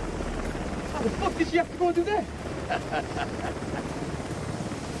 How the fuck did you have to go and do that?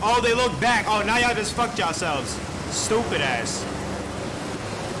 Oh, they look back. Oh, now y'all just fucked yourselves. Stupid ass.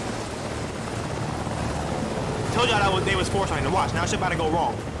 Told y'all that they was forcing to watch. Now shit about to go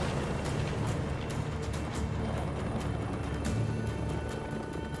wrong.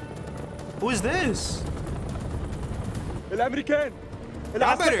 Who is this? الأمريكان.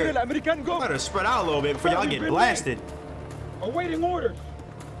 Y'all الأمريكان go. better spread out a little bit before y'all get blasted. Awaiting orders.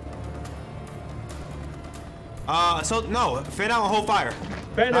 So no, fan out and hold fire.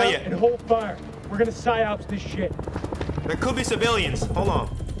 Fan Not out yet. and hold fire. We're gonna psyops this shit. There could be civilians. Hold on.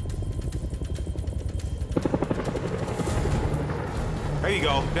 There you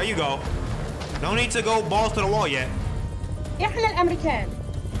go. There you go. No need to go balls to the wall yet. إحنا الأمريكان.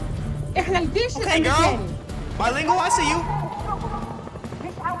 إحنا الجيش Okay, girl. الأمريكاني. Bilingual, I see you.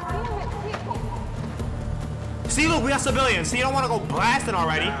 See, look, we got civilians. See, you don't want to go blasting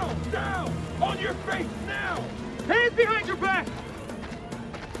already. Down! On your face now! Hands behind your back!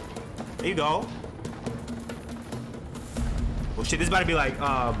 There you go. Well, shit, this about to be like,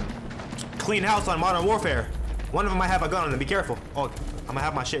 clean house on Modern Warfare. One of them might have a gun on them. Be careful. Oh, I'm gonna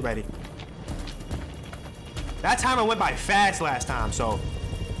have my shit ready. That timer went by fast last time, so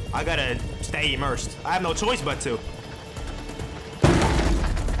I gotta stay immersed. I have no choice but to.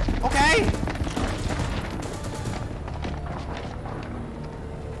 Okay.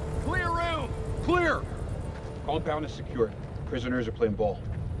 Clear room! Clear! Compound is secure. Prisoners are playing ball.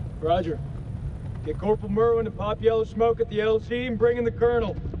 Roger. Get Corporal Merwin to pop yellow smoke at the LZ and bring in the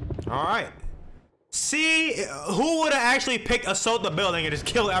Colonel. All right. See, who would have actually picked assault the building and just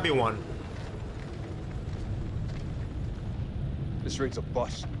kill everyone? This raid's a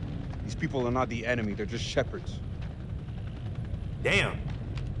bust. These people are not the enemy, they're just shepherds. Damn.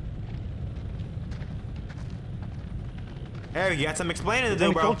 Hey, you got some explaining to do,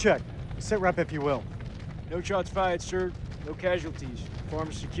 Then bro. go check. Sit rep if you will. No shots fired, sir. No casualties. Farm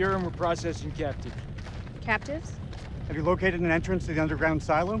is secure and we're processing captives. Captives? Have you located an entrance to the underground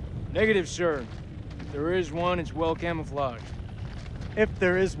silo? Negative, sir. If there is one, it's well camouflaged. If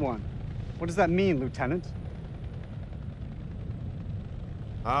there is one. What does that mean, Lieutenant?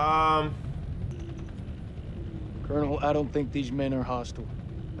 Colonel, I don't think these men are hostile.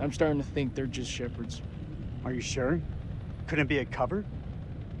 I'm starting to think they're just shepherds. Are you sure? Couldn't it be a cover?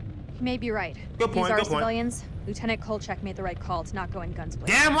 You may be right. Good point, These are good point. civilians. Lieutenant Kolchak made the right call to not go in guns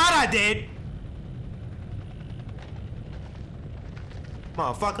blazing. Damn right I did.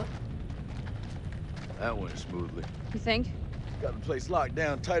 Motherfucker. That went smoothly. You think? Got the place locked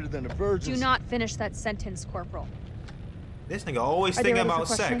down tighter than the virgins. Do not finish that sentence, Corporal. This nigga always Are they thinking ready for about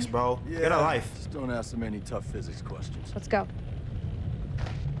sex, questioning? bro. Get a life. Just don't ask them any tough physics questions. Let's go.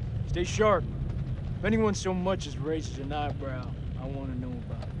 Stay sharp. If anyone so much as raises an eyebrow, I want to know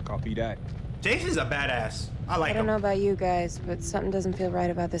about it. Copy that. Jason's a badass. I like I don't him. know about you guys, but something doesn't feel right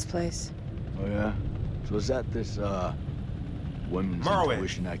about this place. Oh, yeah? So is that this, women's Merwin.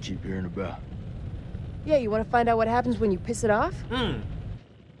 intuition I keep hearing about? Yeah, you want to find out what happens when you piss it off?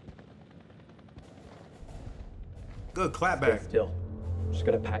 Good clapback. Stay still. I'm just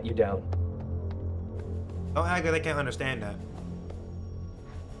gonna pat you down. Don't act like they can't understand that.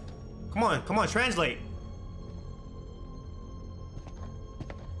 Come on, translate.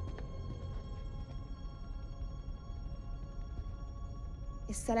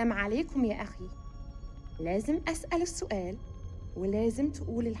 السلام عليكم يا أخي. لازم أسأل السؤال ولازم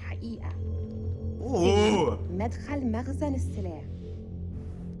تقول الحقيقة. Ooh. مدخل مخزن السلاح.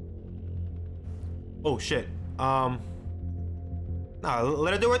 Oh shit. Nah,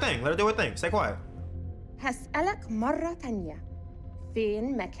 let her do her thing. Let her do her thing. Stay quiet. هسألك مرة تانية.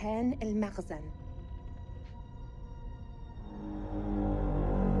 فين مكان المخزن؟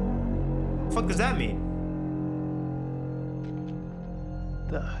 What the fuck does that mean?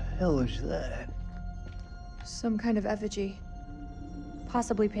 The hell is that? Some kind of effigy.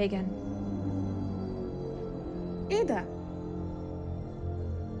 Possibly pagan. ايه ده؟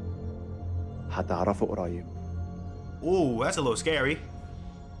 هتعرفه قريب. Ooh, that's a little scary.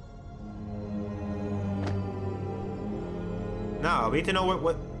 No, we need to know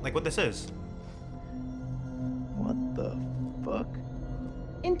what this is. What the fuck?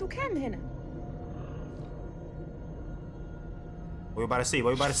 انتوا كام هنا؟ What we about to see?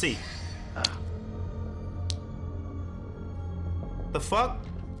 What we about to see? The fuck?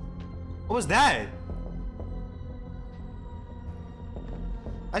 What was that?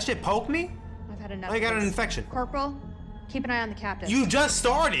 That shit poked me? I've had enough. I got of an this. infection. Corporal, keep an eye on the captain. You just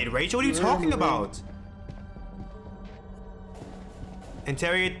started, Rachel. What are you talking about?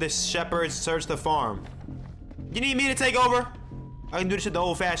 Interrogate the shepherds, search the farm. You need me to take over? I can do this shit the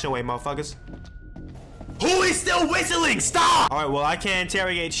old-fashioned way, motherfuckers. Who is still whistling? Stop! Alright, well, I can't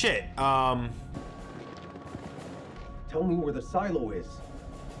interrogate shit. Tell me where the silo is.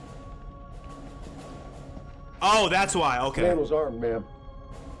 Oh, that's why. Okay. Man was armed, ma'am.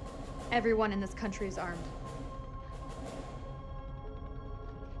 Everyone in this country is armed.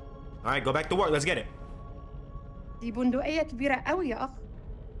 Alright, go back to work. Let's get it. دي بندقية كبيرة قوي يا أخ.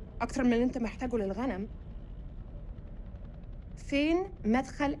 أكتر من اللي أنت محتاجه للغنم. فين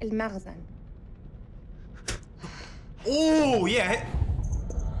مدخل المخزن؟ Ooh, yeah.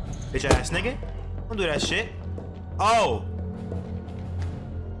 Bitch ass nigga. Don't do that shit. Oh.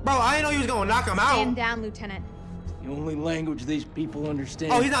 Bro, I didn't know he was gonna knock him out. Stand down, Lieutenant. The only language these people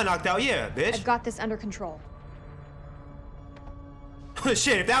understand. Oh, he's not knocked out. Yeah, bitch. I've got this under control.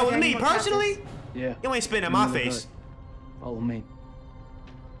 Shit, if that was me personally, yeah. You ain't spitting in my face. Follow me.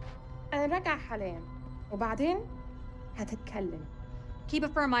 أنا راجع حاليا وبعدين هتتكلم. Keep a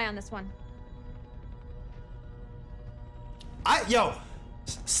firm eye on this one. Yo,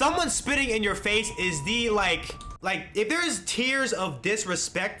 someone spitting in your face is the like if there's tears of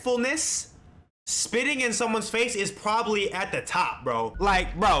disrespectfulness, spitting in someone's face is probably at the top, bro.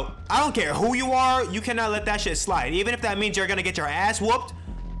 Like, bro, I don't care who you are, you cannot let that shit slide. Even if that means you're gonna get your ass whooped,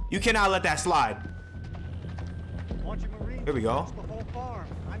 you cannot let that slide. Here we go.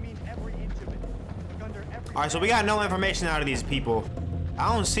 All right, so we got no information out of these people.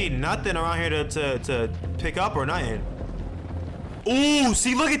 I don't see nothing around here to pick up or nothing. Ooh,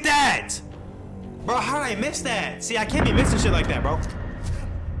 see, look at that! Bro, how did I miss that? See, I can't be missing shit like that, bro.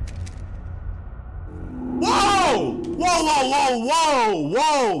 Whoa! Whoa, whoa, whoa, whoa,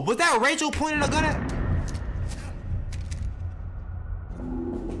 whoa! Was that Rachel pointing a gun at?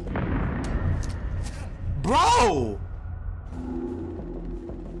 Bro!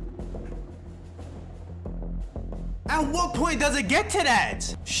 At what point does it get to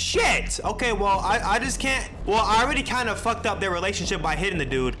that? Shit! Okay, well, I just can't... Well, I already kind of fucked up their relationship by hitting the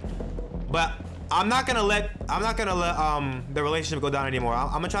dude. But I'm not gonna let the relationship go down anymore.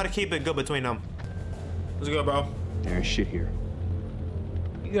 I'm gonna try to keep it good between them. What's good, bro? There's shit here.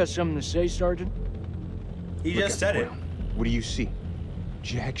 You got something to say, Sergeant? He just said it. What do you see?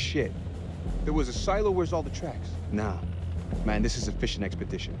 Jack shit. There was a silo. Where's all the tracks? Nah. Man, this is a fishing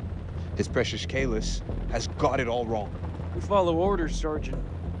expedition. His precious Kalis has got it all wrong. We follow orders, Sergeant.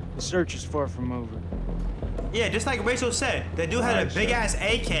 The search is far from over. Yeah, just like Rachel said, that dude had a big-ass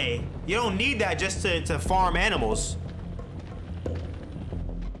AK. You don't need that just to farm animals.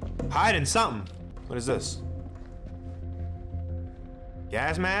 Hiding something. What is this?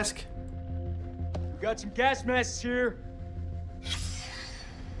 Gas mask? We got some gas masks here.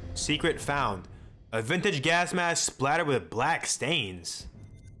 Secret found. A vintage gas mask splattered with black stains.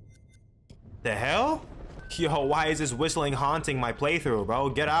 The hell? Yo, why is this whistling haunting my playthrough, bro?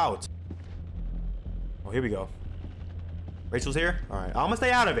 Get out. Oh, here we go. Rachel's here? Alright, I'm gonna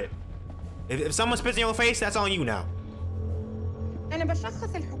stay out of it. If someone spits in your face, that's on you now. أنا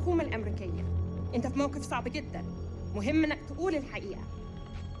بشخص الحكومة الأمريكية. أنت في موقف صعب جدا. مهم إنك تقول الحقيقة.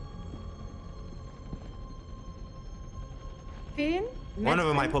 فين؟ One of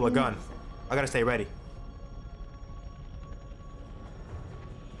them might pull a gun. I gotta stay ready.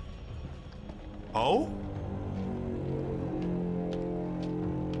 Oh?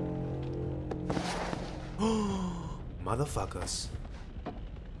 Motherfuckers.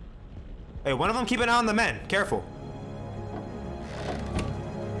 Hey, one of them keep an eye on the men. Careful.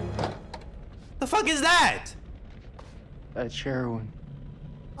 The fuck is that? That's heroin.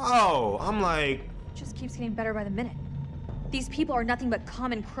 Oh, I'm like... It just keeps getting better by the minute. These people are nothing but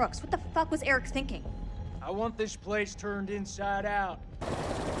common crooks. What the fuck was Eric thinking? I want this place turned inside out.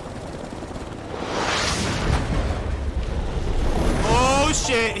 Oh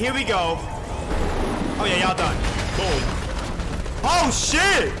shit, here we go. Oh yeah, y'all done. Boom. Oh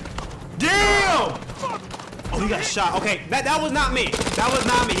shit! Damn! Oh, he got shot. Okay, that was not me. That was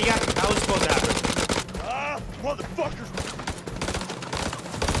not me. That was supposed to happen. Motherfuckers!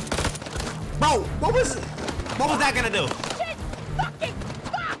 Bro, what was that gonna do? Shit! Fucking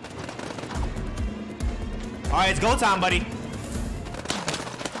fuck! All right, it's go time, buddy.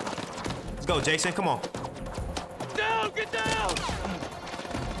 Let's go, Jason. Come on. Down! Get down!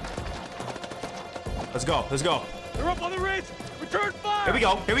 Let's go. Let's go. They're up on the ridge. Return fire. Here we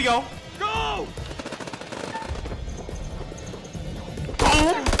go. Here we go. Go!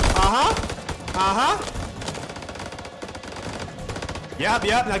 Boom! Yep.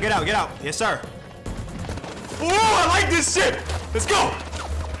 Now get out. Get out. Yes, sir. Ooh, I like this shit. Let's go.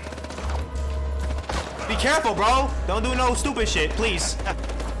 Be careful, bro. Don't do no stupid shit, please.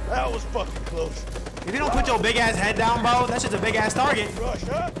 That was fucking close. If you don't put your big ass head down, bro, that's just a big ass target. Rush,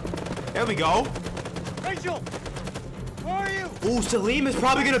 huh? There we go. Rachel, where are you? Ooh, Salim is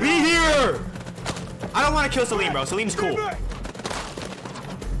probably gonna be here. I don't want to kill Salim, bro. Salim's cool.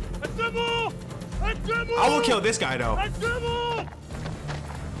 I will kill this guy, though.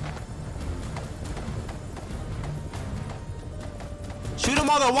 Shoot them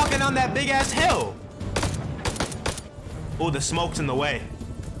while they're walking down that big ass hill. Oh, the smoke's in the way.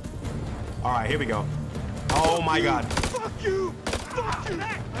 All right, here we go. Oh my God. Fuck you! Fuck you!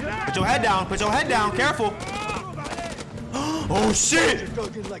 Put your head down. Put your head down. Careful. Oh shit!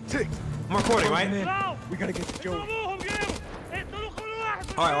 I'm recording, right? We gotta get to Joey.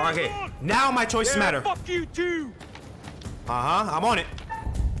 All right, okay. Now my choices matter. Fuck you too. I'm on it.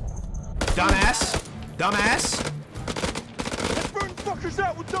 Dumbass. Dumbass. Let's burn fuckers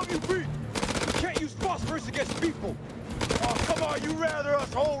out with WB. We can't use phosphorus against people. Oh, come on, you rather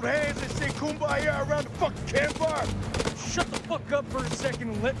us hold hands and say kumbaya around the fucking campfire? Shut the fuck up for a second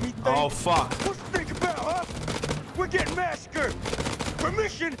and let me think. Oh, fuck. What you think about, huh? We're getting massacred.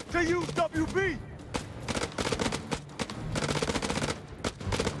 Permission to use WB.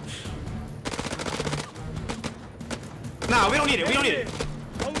 Nah, we don't need it. We don't need it.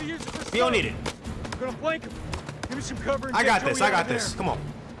 Only use it for We don't need it. We're gonna flank him. Give me some cover and I get got this. Joey I got out of this. there. Come on.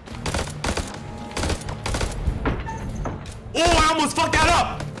 Oh, I almost fucked that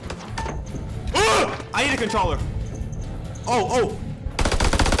up. I need a controller. Oh.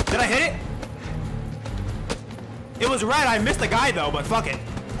 Did I hit it? It was red. I missed the guy though, but fuck it.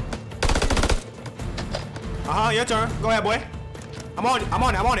 Your turn. Go ahead, boy. I'm on it.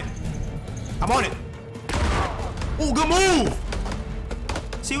 Oh, good move.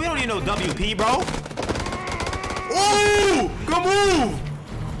 See, we don't need no WP, bro. Ooh, good move.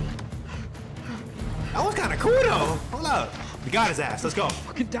 That was kind of cool though. Hold up. We got his ass. Let's go.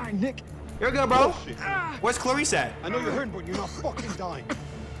 Fucking dying, Nick. You're good, bro. Where's Clarice at? I know you're hurting, but you're not fucking dying.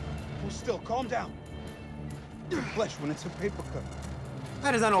 Hold still, calm down. Flesh when it's a paper cut.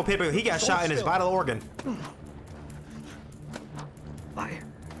 That is not no paper. He got shot in his vital organ. Fire.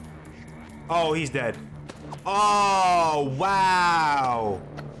 Oh, he's dead. Oh, wow.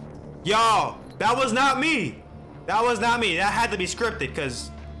 Yo, that was not me. That was not me. That had to be scripted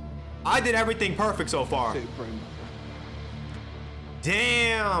because I did everything perfect so far.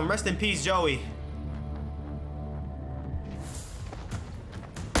 Damn. Rest in peace, Joey.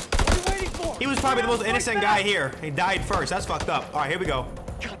 He was probably the most innocent guy here. He died first. That's fucked up. All right, here we go.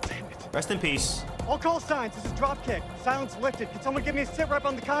 God damn it. Rest in peace. All call signs. This is Dropkick. Silence lifted. Can someone give me a sit rep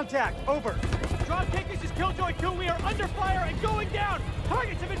on the contact? Over. Dropkick, this is Killjoy 2. We are under fire and going down.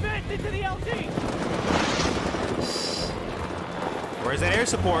 Targets have advanced into the LZ. Where's that air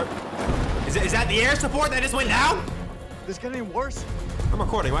support? Is that the air support that just went down? This getting worse. I'm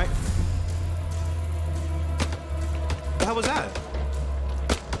recording, right? What the hell was that?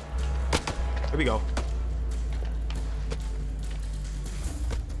 Here we go.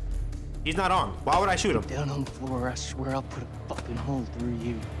 He's not armed. Why would I shoot him? Down on the floor, I swear I'll put a fucking hole through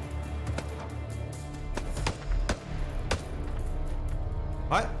you.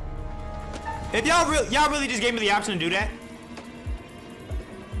 What? If y'all really just gave me the option to do that?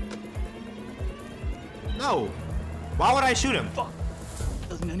 No. Why would I shoot him? Fuck.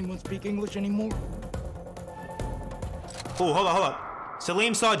 Doesn't anyone speak English anymore? Ooh, hold up.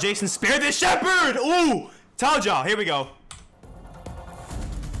 Salim saw Jason spare the shepherd! Ooh! Told y'all. Here we go.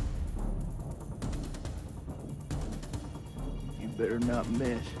 You better not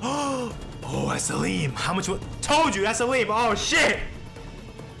miss. Oh, that's Salim. How much? Told you, that's Salim. Oh, shit!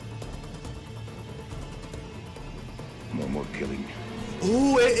 No more killing.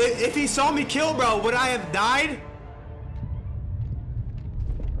 Ooh, if he saw me kill, bro, would I have died?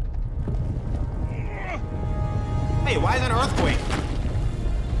 Hey, why is there an earthquake?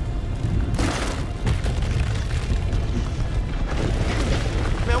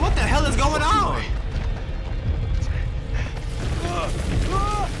 Man, what the hell is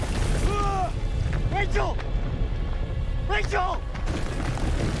Rachel! Rachel!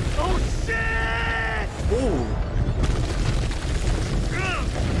 Oh shit! Ooh.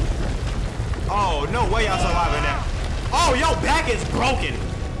 Oh, no way y'all surviving that. Oh, yo, back is broken.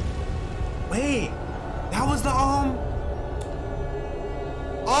 Wait, that was the,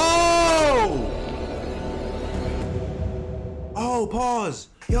 Oh, pause.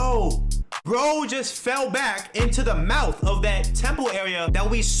 Yo, bro just fell back into the mouth of that temple area that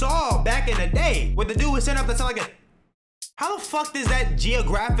we saw back in the day. Where the dude was setting up that sound like a... How the fuck does that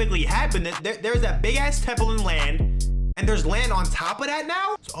geographically happen? There's that big ass temple in land, and there's land on top of that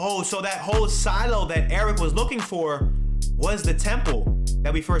now? Oh, so that whole silo that Eric was looking for was the temple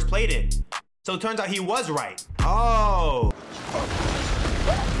that we first played in. So it turns out he was right. Oh.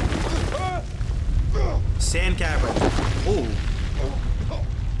 Sand cavern. Ooh.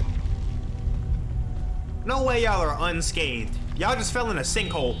 No way y'all are unscathed. Y'all just fell in a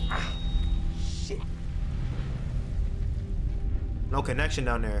sinkhole. Shit. No connection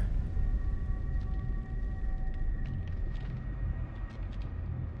down there.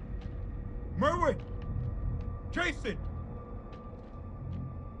 Merwin! Jason!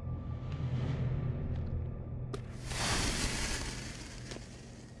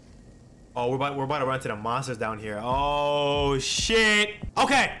 Oh, we're about to run into the monsters down here. Oh shit.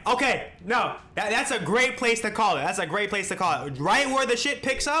 Okay. No, that's a great place to call it. That's a great place to call it. Right where the shit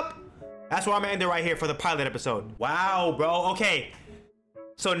picks up. That's where I'm gonna end it right here for the pilot episode. Wow, bro. Okay.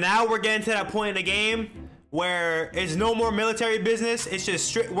 So now we're getting to that point in the game where it's no more military business. It's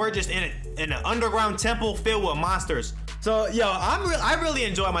just we're just in an underground temple filled with monsters. So yo, I really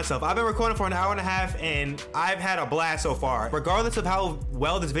enjoy myself. I've been recording for an hour and a half and I've had a blast so far. Regardless of how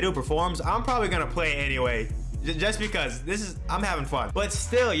well this video performs, I'm probably gonna play it anyway. Just because I'm having fun. But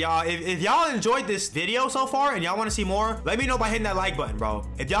still, y'all, if y'all enjoyed this video so far and y'all want to see more, let me know by hitting that like button, bro.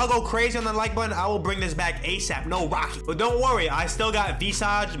 If y'all go crazy on the like button, I will bring this back ASAP. No Rocky. But don't worry, I still got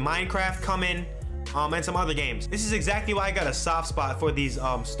Visage, Minecraft coming, and some other games. This is exactly why I got a soft spot for these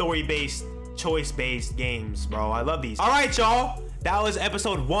story-based, choice-based games, bro. I love these. All right, y'all. That was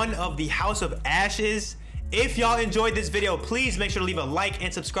episode 1 of the House of Ashes. If y'all enjoyed this video, please make sure to leave a like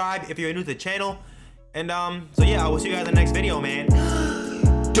and subscribe if you're new to the channel. And so yeah, I will see you guys in the next video, man.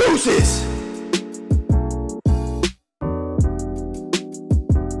 Deuces!